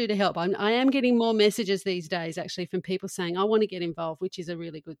can I do to help? I am getting more messages these days, actually, from people saying, I want to get involved, which is a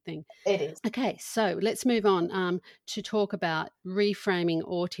really good thing. It is. Okay, so let's move on to talk about Reframing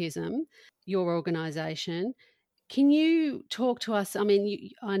Autism, your organisation. Can you talk to us? I mean,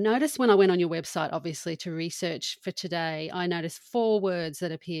 I noticed when I went on your website, obviously, to research for today, I noticed 4 words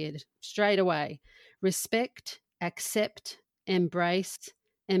that appeared straight away: respect, accept, embrace,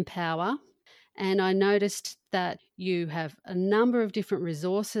 empower. And I noticed that you have a number of different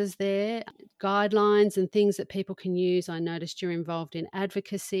resources there, guidelines and things that people can use. I noticed you're involved in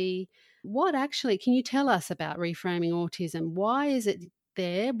advocacy. What actually, can you tell us about Reframing Autism? Why is it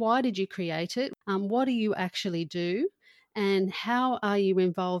there? Why did you create it? What do you actually do? And how are you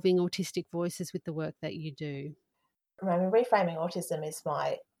involving autistic voices with the work that you do? I mean, Reframing Autism is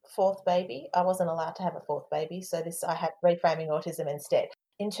my fourth baby. I wasn't allowed to have a fourth baby, so I had Reframing Autism instead.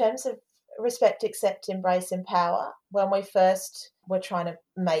 In terms of respect, accept, embrace, empower, when we first were trying to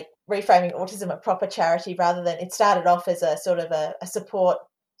make Reframing Autism a proper charity, rather than, it started off as a sort of a support,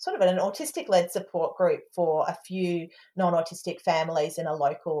 sort of an autistic-led support group for a few non-autistic families in a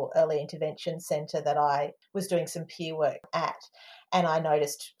local early intervention centre that I was doing some peer work at. And I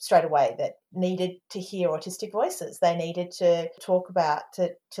noticed straight away that needed to hear autistic voices. They needed to talk about,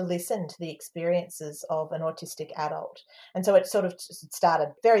 to listen to the experiences of an autistic adult. And so it sort of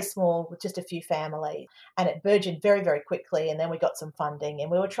started very small with just a few families, and it burgeoned very, very quickly. And then we got some funding,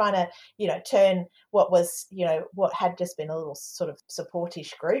 and we were trying to, turn what was, what had just been a little sort of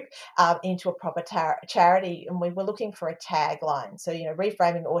supportish group into a proper charity. And we were looking for a tagline. So,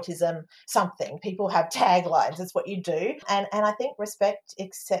 Reframing Autism, something. People have taglines. It's what you do. And I think respect,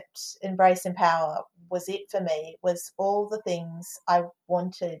 accept, embrace, empower was it for me. It was all the things I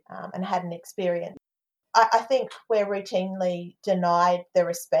wanted and hadn't experienced. I think we're routinely denied the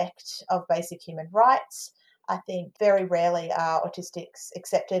respect of basic human rights. I think very rarely are autistics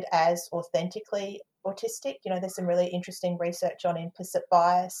accepted as authentically autistic. There's some really interesting research on implicit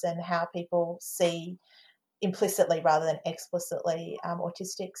bias and how people see implicitly rather than explicitly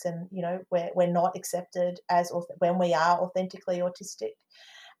autistics, and we're not accepted as when we are authentically autistic.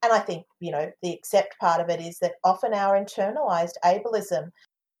 And I think the accept part of it is that often our internalized ableism,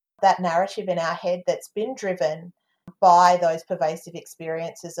 that narrative in our head that's been driven by those pervasive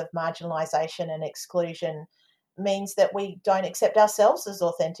experiences of marginalisation and exclusion, means that we don't accept ourselves as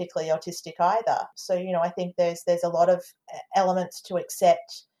authentically autistic either. So I think there's a lot of elements to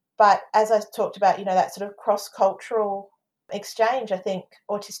accept. But as I talked about, that sort of cross-cultural exchange, I think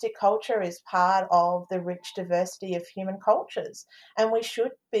autistic culture is part of the rich diversity of human cultures, and we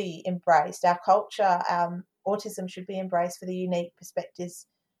should be embraced. Our culture, autism should be embraced for the unique perspectives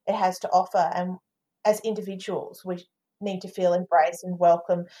it has to offer. And as individuals, we need to feel embraced and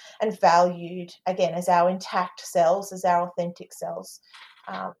welcome and valued, again, as our intact selves, as our authentic selves.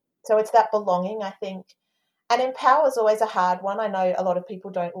 So it's that belonging, I think. And empower is always a hard one. I know a lot of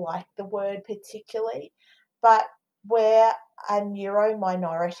people don't like the word particularly, but we're a neuro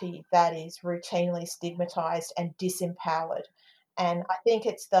minority that is routinely stigmatised and disempowered. And I think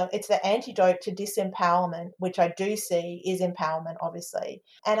it's the antidote to disempowerment, which I do see is empowerment, obviously.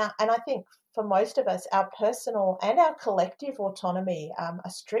 And I think for most of us, our personal and our collective autonomy are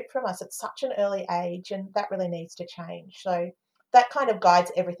stripped from us at such an early age, and that really needs to change. So that kind of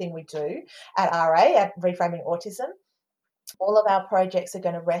guides everything we do at RA, at Reframing Autism. All of our projects are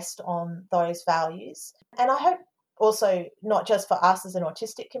going to rest on those values. And I hope also not just for us as an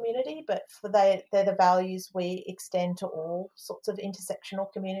autistic community, but they're the values we extend to all sorts of intersectional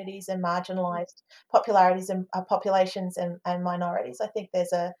communities and marginalised populations and minorities. I think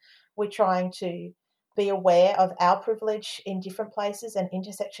we're trying to be aware of our privilege in different places and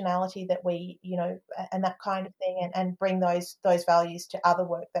intersectionality that we, and that kind of thing, and bring those values to other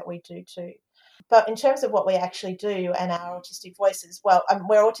work that we do too. But in terms of what we actually do and our autistic voices, well,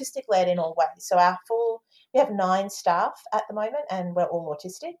 we're autistic led in all ways. So we have 9 staff at the moment, and we're all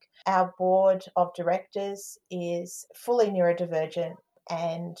autistic. Our board of directors is fully neurodivergent,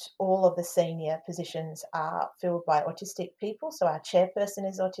 and all of the senior positions are filled by autistic people. So our chairperson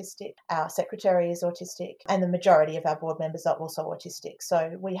is autistic, our secretary is autistic, and the majority of our board members are also autistic.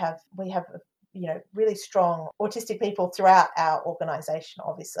 So we have really strong autistic people throughout our organisation,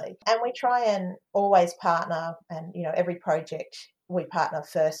 obviously. And we try and always partner, and every project we partner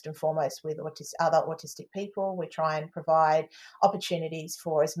first and foremost with other autistic people. We try and provide opportunities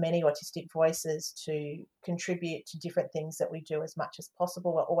for as many autistic voices to contribute to different things that we do as much as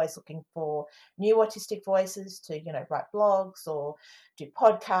possible. We're always looking for new autistic voices to, write blogs or do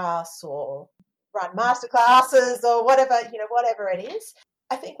podcasts or run masterclasses or whatever it is.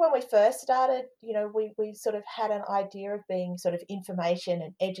 I think when we first started, we sort of had an idea of being sort of information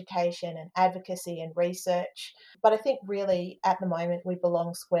and education and advocacy and research. But I think really at the moment we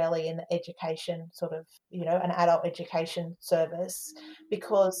belong squarely in the education sort of, an adult education service,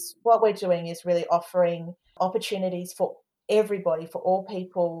 because what we're doing is really offering opportunities for everybody, for all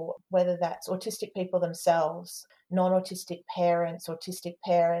people, whether that's autistic people themselves, non-autistic parents, autistic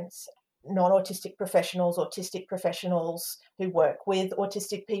parents, non-autistic professionals, autistic professionals who work with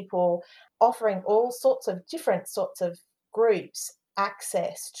autistic people, offering all sorts of different sorts of groups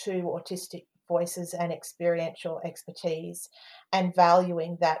access to autistic voices and experiential expertise, and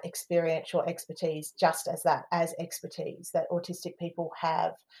valuing that experiential expertise just as that, as expertise, that autistic people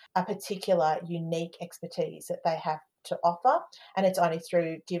have a particular unique expertise that they have to offer, and it's only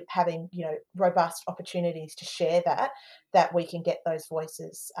through having robust opportunities to share that we can get those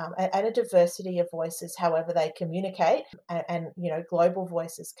voices, and a diversity of voices, however they communicate, and global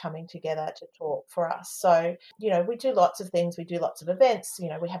voices coming together to talk for us. So we do lots of things, we do lots of events.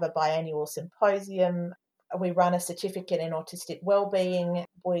 We have a biannual symposium. We run a certificate in autistic wellbeing.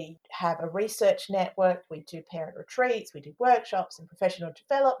 We have a research network. We do parent retreats. We do workshops and professional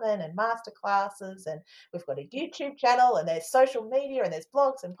development and masterclasses. And we've got a YouTube channel, and there's social media, and there's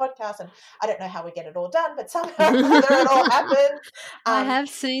blogs and podcasts. And I don't know how we get it all done, but somehow or other it all happens. I have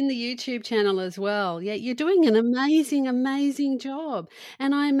seen the YouTube channel as well. Yeah, you're doing an amazing, amazing job.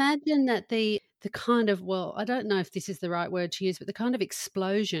 And I imagine that the kind of, well, I don't know if this is the right word to use, but the kind of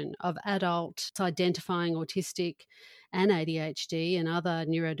explosion of adults identifying autistic and ADHD and other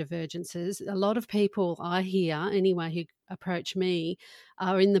neurodivergences. A lot of people I hear, anyway, who approach me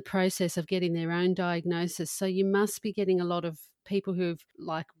are in the process of getting their own diagnosis. So you must be getting a lot of people who've,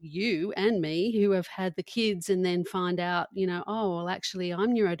 like you and me, who have had the kids and then find out, oh, well, actually,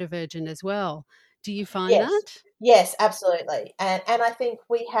 I'm neurodivergent as well. Do you find Yes. that? Yes, absolutely. And I think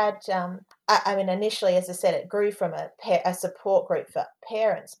we had, I mean, initially, as I said, it grew from a support group for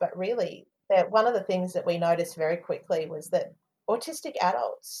parents, but really, one of the things that we noticed very quickly was that autistic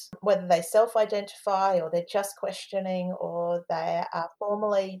adults, whether they self-identify or they're just questioning or they are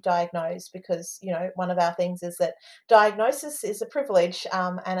formally diagnosed, because, one of our things is that diagnosis is a privilege,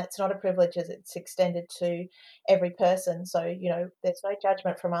 and it's not a privilege as it's extended to every person. So, there's no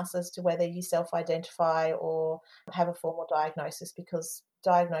judgment from us as to whether you self-identify or have a formal diagnosis, because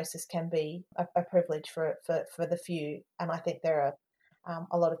diagnosis can be a privilege for the few. And I think there are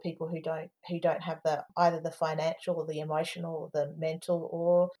a lot of people who don't have either the financial or the emotional or the mental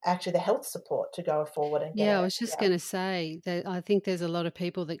or actually the health support to go forward and get Yeah, I it. was just Yeah. going to say that I think there's a lot of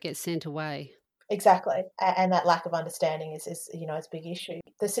people that get sent away. Exactly, and that lack of understanding is is a big issue.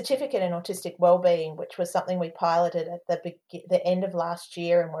 The certificate in autistic wellbeing, which was something we piloted at the end of last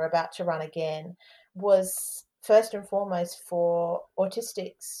year, and we're about to run again, was first and foremost for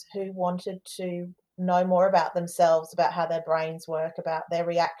autistics who wanted to know more about themselves, about how their brains work, about their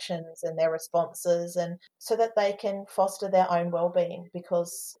reactions and their responses, and so that they can foster their own well-being,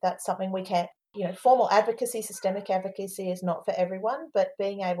 because that's something we can't. Formal advocacy, systemic advocacy is not for everyone, but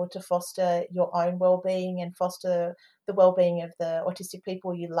being able to foster your own well-being and foster the well-being of the autistic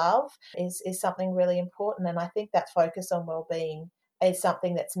people you love is something really important. And I think that focus on well-being is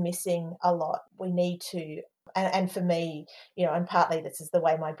something that's missing a lot. We need to, and for me, and partly this is the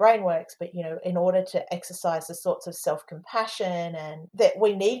way my brain works, but, in order to exercise the sorts of self-compassion and that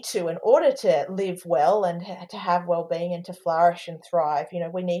we need to, in order to live well and to have well-being and to flourish and thrive,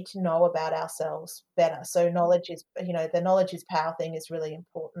 we need to know about ourselves better. So knowledge is, the knowledge is power thing is really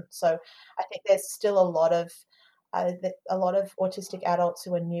important. So I think there's still a lot of autistic adults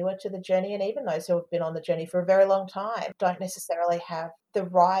who are newer to the journey, and even those who have been on the journey for a very long time, don't necessarily have the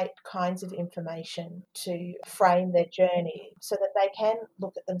right kinds of information to frame their journey so that they can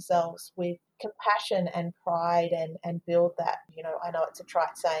look at themselves with compassion and pride and build that, I know it's a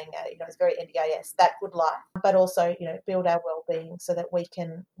trite saying, it's very NDIS, that good life, but also, build our well-being so that we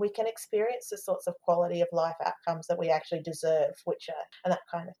can experience the sorts of quality of life outcomes that we actually deserve, which are, and that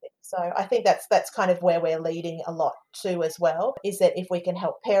kind of thing. So I think that's kind of where we're leading a lot to as well, is that if we can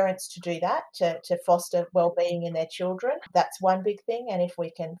help parents to do that, to foster well-being in their children, that's one big thing. And if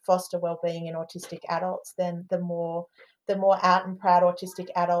we can foster well-being in autistic adults, then the more out and proud autistic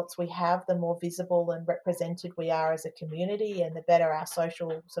adults we have, the more visible and represented we are as a community, and the better our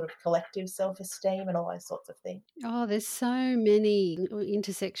social sort of collective self-esteem and all those sorts of things. Oh, there's so many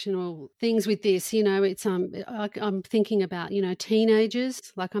intersectional things with this. It's I'm thinking about, teenagers.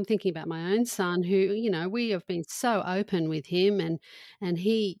 Like I'm thinking about my own son who, we have been so open with him, and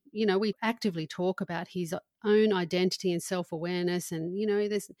he, we actively talk about his own identity and self-awareness, and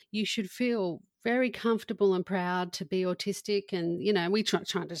you should feel very comfortable and proud to be autistic, and we try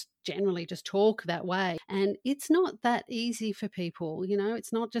to just generally just talk that way, and it's not that easy for people.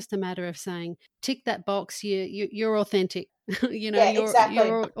 It's not just a matter of saying tick that box, you're authentic. Yeah, exactly.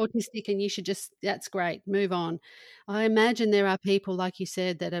 You're autistic and you should just, that's great, move on. I imagine there are people, like you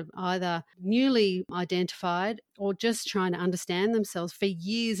said, that have either newly identified or just trying to understand themselves for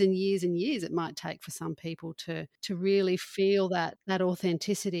years and years and years. It might take for some people to really feel that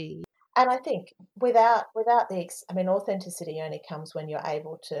authenticity. And I think authenticity only comes when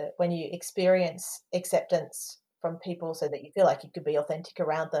when you experience acceptance from people so that you feel like you could be authentic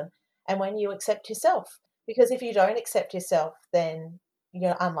around them, and when you accept yourself. Because if you don't accept yourself, then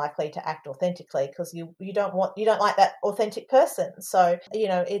you're unlikely to act authentically, because you don't like that authentic person. So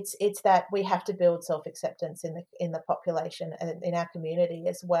it's that we have to build self-acceptance in the population and in our community,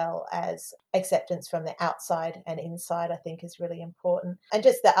 as well as acceptance from the outside and inside. I think is really important. And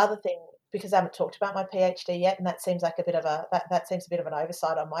just the other thing, because I haven't talked about my PhD yet, and that seems like that seems a bit of an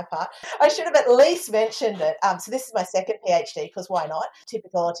oversight on my part. I should have at least mentioned it. So this is my second PhD, because why not?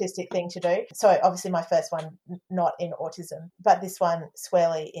 Typical autistic thing to do. So obviously my first one not in autism, but this one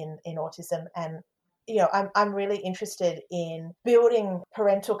squarely in autism. And I'm really interested in building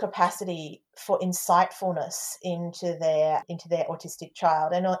parental capacity for insightfulness into their autistic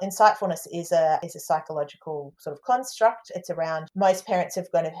child. And insightfulness is a psychological sort of construct. It's around, most parents have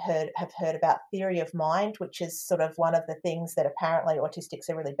heard about theory of mind, which is sort of one of the things that apparently autistics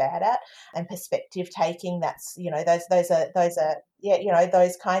are really bad at, and perspective taking. That's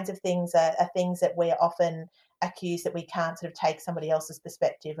those kinds of things are things that we're often accused that we can't sort of take somebody else's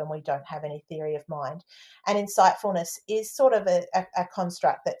perspective and we don't have any theory of mind. And insightfulness is sort of a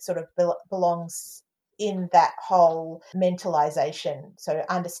construct that sort of belongs in that whole mentalization. So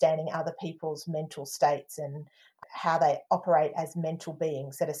understanding other people's mental states and how they operate as mental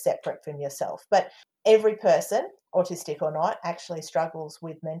beings that are separate from yourself. But every person, autistic or not, actually struggles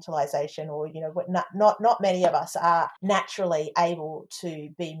with mentalization, or not many of us are naturally able to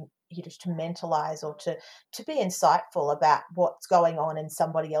be to mentalize or to be insightful about what's going on in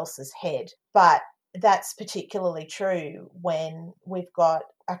somebody else's head. But that's particularly true when we've got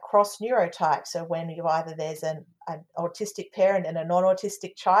a cross neurotype. So when there's an autistic parent and a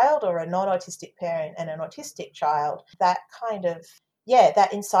non-autistic child, or a non-autistic parent and an autistic child, that kind of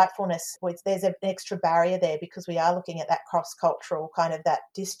that insightfulness, there's an extra barrier there, because we are looking at that cross-cultural kind of that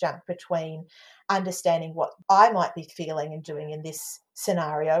disjunct between understanding what I might be feeling and doing in this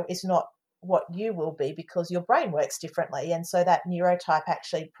scenario is not what you will be, because your brain works differently. And so that neurotype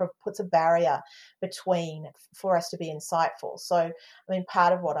actually puts a barrier between for us to be insightful. So,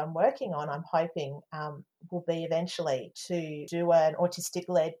 part of what I'm working on, I'm hoping will be eventually to do an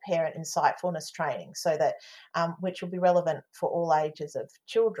autistic-led parent insightfulness training, so that which will be relevant for all ages of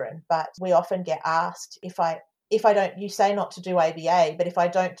children. But we often get asked, if I don't, you say not to do ABA, but if I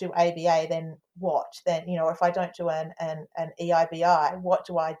don't do ABA, then what? Then, if I don't do an EIBI, what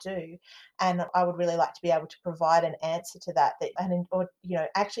do I do? And I would really like to be able to provide an answer to that.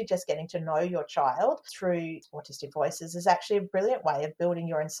 Actually just getting to know your child through Autistic Voices is actually a brilliant way of building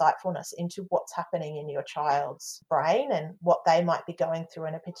your insightfulness into what's happening in your child's brain and what they might be going through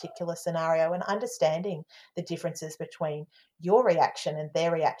in a particular scenario, and understanding the differences between your reaction and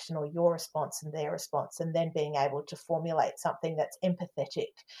their reaction, or your response and their response, and then being able to formulate something that's empathetic.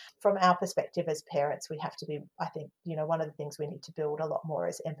 From our perspective as parents, we have to be, I think, one of the things we need to build a lot more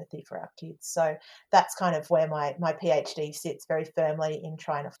is empathy for our kids. So that's kind of where my PhD sits very firmly, in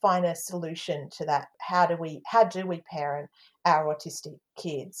trying to find a solution to that. How do we parent our autistic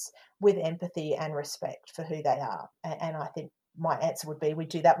kids with empathy and respect for who they are? And I think my answer would be we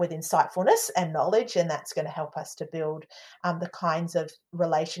do that with insightfulness and knowledge, and that's going to help us to build the kinds of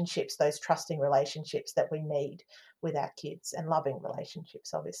relationships, those trusting relationships that we need with our kids, and loving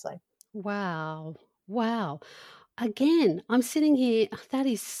relationships, obviously. Wow. Wow. Again, I'm sitting here. That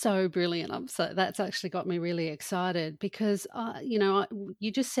is so brilliant. That's actually got me really excited, because,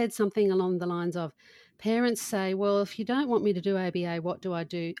 you just said something along the lines of, parents say, well, if you don't want me to do ABA, what do I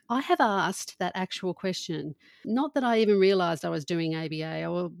do? I have asked that actual question. Not that I even realized I was doing ABA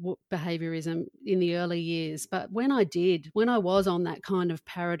or behaviorism in the early years, but when I was on that kind of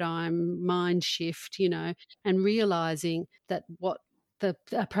paradigm mind shift, and realizing that what the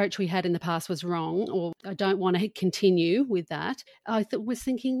approach we had in the past was wrong, or I don't want to continue with that, I was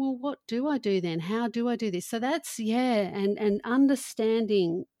thinking, well, what do I do then? How do I do this? So that's, and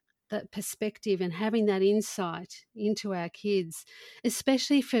understanding that perspective and having that insight into our kids,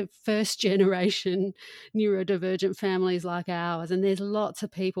 especially for first generation neurodivergent families like ours. And there's lots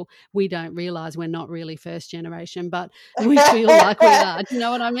of people, we don't realise we're not really first generation, but we feel like we are. Do you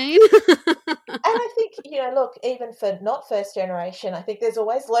know what I mean? And I think, look, even for not first generation, I think there's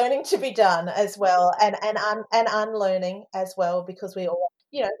always learning to be done as well, and unlearning as well, because we all,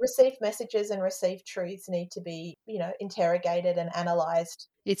 receive messages and receive truths need to be, interrogated and analysed.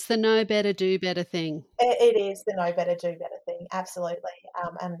 It's the know better, do better thing. It is the know better, do better thing, absolutely.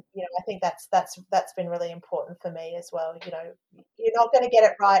 And I think that's been really important for me as well. You're not going to get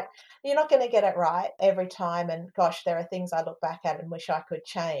it right. You're not going to get it right every time. And gosh, there are things I look back at and wish I could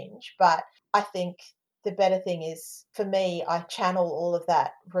change. But I think the better thing is, for me, I channel all of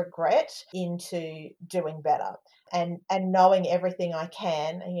that regret into doing better and knowing everything I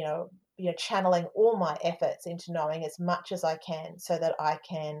can, and, channeling all my efforts into knowing as much as I can so that I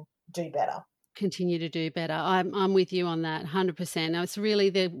can do better. Continue to do better. I'm with you on that 100%. Now, it's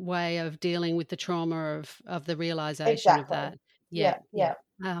really the way of dealing with the trauma of the realization of that. Yeah.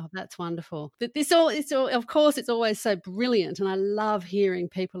 Oh, that's wonderful. But it's all, of course, it's always so brilliant, and I love hearing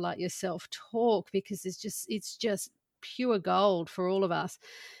people like yourself talk, because it's just pure gold for all of us.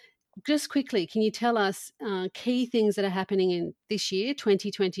 Just quickly, can you tell us key things that are happening in this year,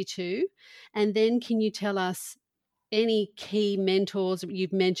 2022, and then can you tell us any key mentors?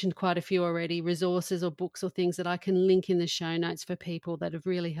 You've mentioned quite a few already, resources or books or things that I can link in the show notes for people that have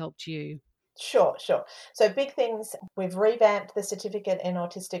really helped you. Sure. So big things, we've revamped the certificate in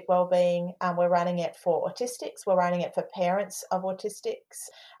autistic wellbeing. We're running it for autistics. We're running it for parents of autistic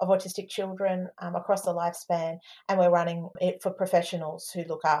children across the lifespan, and we're running it for professionals who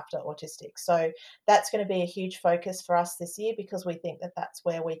look after autistics. So that's going to be a huge focus for us this year, because we think that that's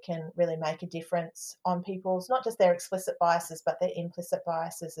where we can really make a difference on people's, not just their explicit biases, but their implicit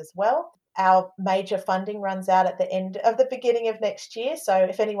biases as well. Our major funding runs out at the beginning of next year. So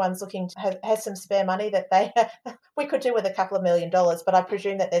if anyone's looking to has some spare money that we could do with a couple of $1 million, but I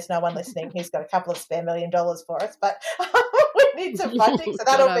presume that there's no one listening who's got a couple of spare $1 million for us. But we need some funding, so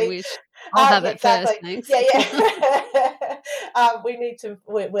that'll be. I'll have it exactly. First. Thanks. We need to.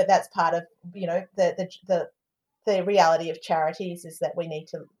 That's part of the reality of charities, is that we need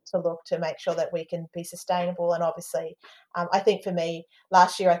to look to make sure that we can be sustainable. And obviously, I think for me,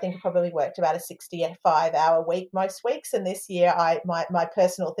 last year, I think I probably worked about a 65-hour week most weeks. And this year, my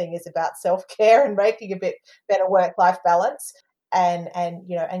personal thing is about self-care and making a bit better work-life balance. And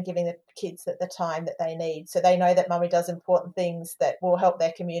giving the kids the time that they need, so they know that mummy does important things that will help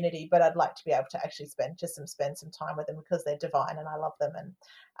their community. But I'd like to be able to actually spend some time with them, because they're divine and I love them, and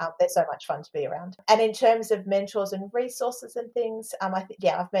they're so much fun to be around. And in terms of mentors and resources and things,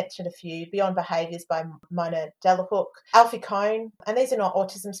 I've mentioned a few. Beyond Behaviours by Mona Delahooke, Alfie Kohn, and these are not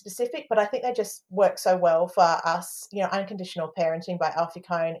autism specific, but I think they just work so well for us. Unconditional Parenting by Alfie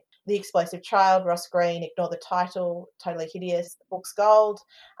Kohn, The Explosive Child, Ross Greene, Ignore the Title, Totally Hideous, the book's gold.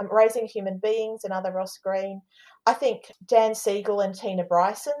 Raising Human Beings, another Ross Greene. I think Dan Siegel and Tina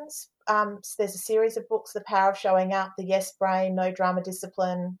Bryson's, there's a series of books, The Power of Showing Up, The Yes Brain, No Drama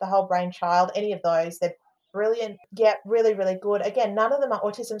Discipline, The Whole Brain Child, any of those, they're brilliant. Yeah, really, really good. Again, none of them are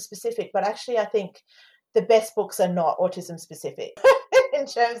autism specific, but actually I think the best books are not autism specific in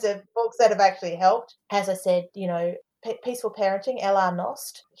terms of books that have actually helped. As I said, Peaceful Parenting, L.R.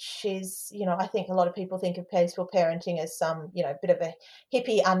 Nost. She's, I think a lot of people think of peaceful parenting as some, bit of a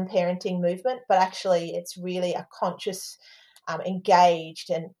hippie unparenting movement, but actually it's really a conscious, engaged,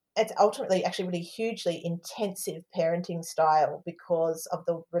 and it's ultimately actually really hugely intensive parenting style because of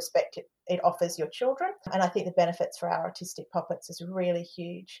the respect it offers your children. And I think the benefits for our autistic puppets is really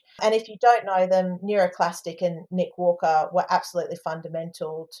huge. And if you don't know them, Neuroclastic and Nick Walker were absolutely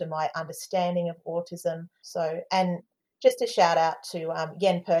fundamental to my understanding of autism. And just a shout out to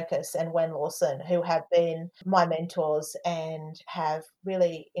Yen Perkis and Wen Lawson, who have been my mentors and have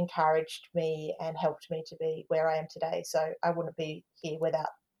really encouraged me and helped me to be where I am today. So I wouldn't be here without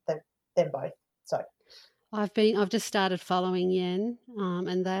them both. So I've just started following Yen,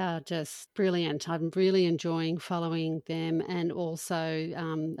 and they are just brilliant. I'm really enjoying following them, and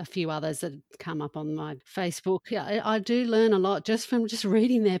also a few others that come up on my Facebook. I do learn a lot just from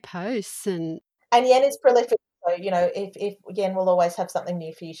reading their posts, and Yen is prolific. So, if Yen will always have something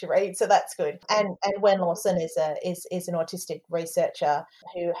new for you to read, so that's good. And Wen Lawson is an autistic researcher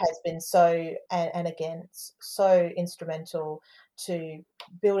who has been so instrumental to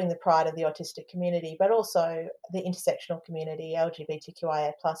building the pride of the autistic community, but also the intersectional community,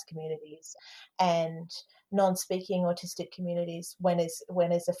 LGBTQIA+ communities, and non-speaking autistic communities. When is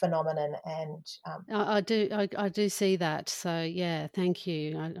a phenomenon, and I do see that. So yeah, thank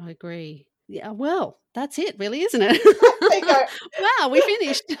you. I agree. Yeah, well, that's it, really, isn't it? There you go. Wow, we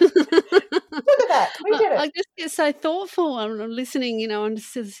finished. Look at that, we did it. I just get so thoughtful. I'm listening, I'm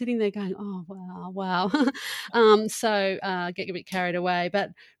just sitting there going, "Oh wow." So get a bit carried away.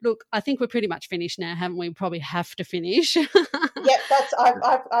 But look, I think we're pretty much finished now, haven't we? Probably have to finish. Yep, that's. I'm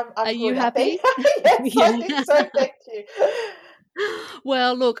Are you happy? Yes, I think so. Thank you.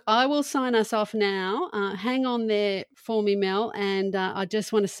 Well, look, I will sign us off now. Hang on there for me, Mel. And I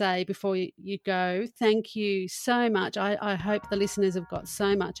just want to say before you go, thank you so much. I hope the listeners have got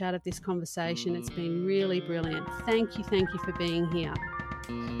so much out of this conversation. It's been really brilliant. Thank you for being here.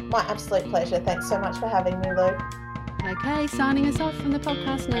 My absolute pleasure. Thanks so much for having me, Lou. Okay, signing us off from the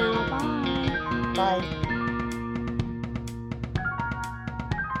podcast now. Bye. Bye.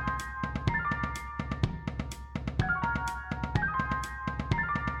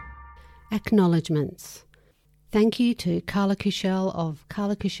 Acknowledgements. Thank you to Carla Cushell of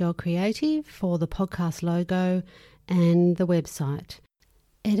Carla Cushell Creative for the podcast logo and the website.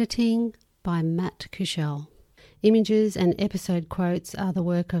 Editing by Matt Cushell. Images and episode quotes are the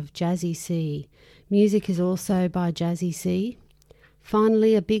work of Jazzy C. Music is also by Jazzy C.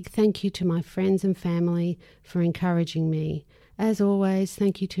 Finally, a big thank you to my friends and family for encouraging me. As always,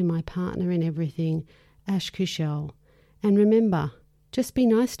 thank you to my partner in everything, Ash Cushell. And remember, just be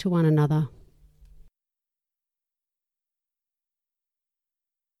nice to one another.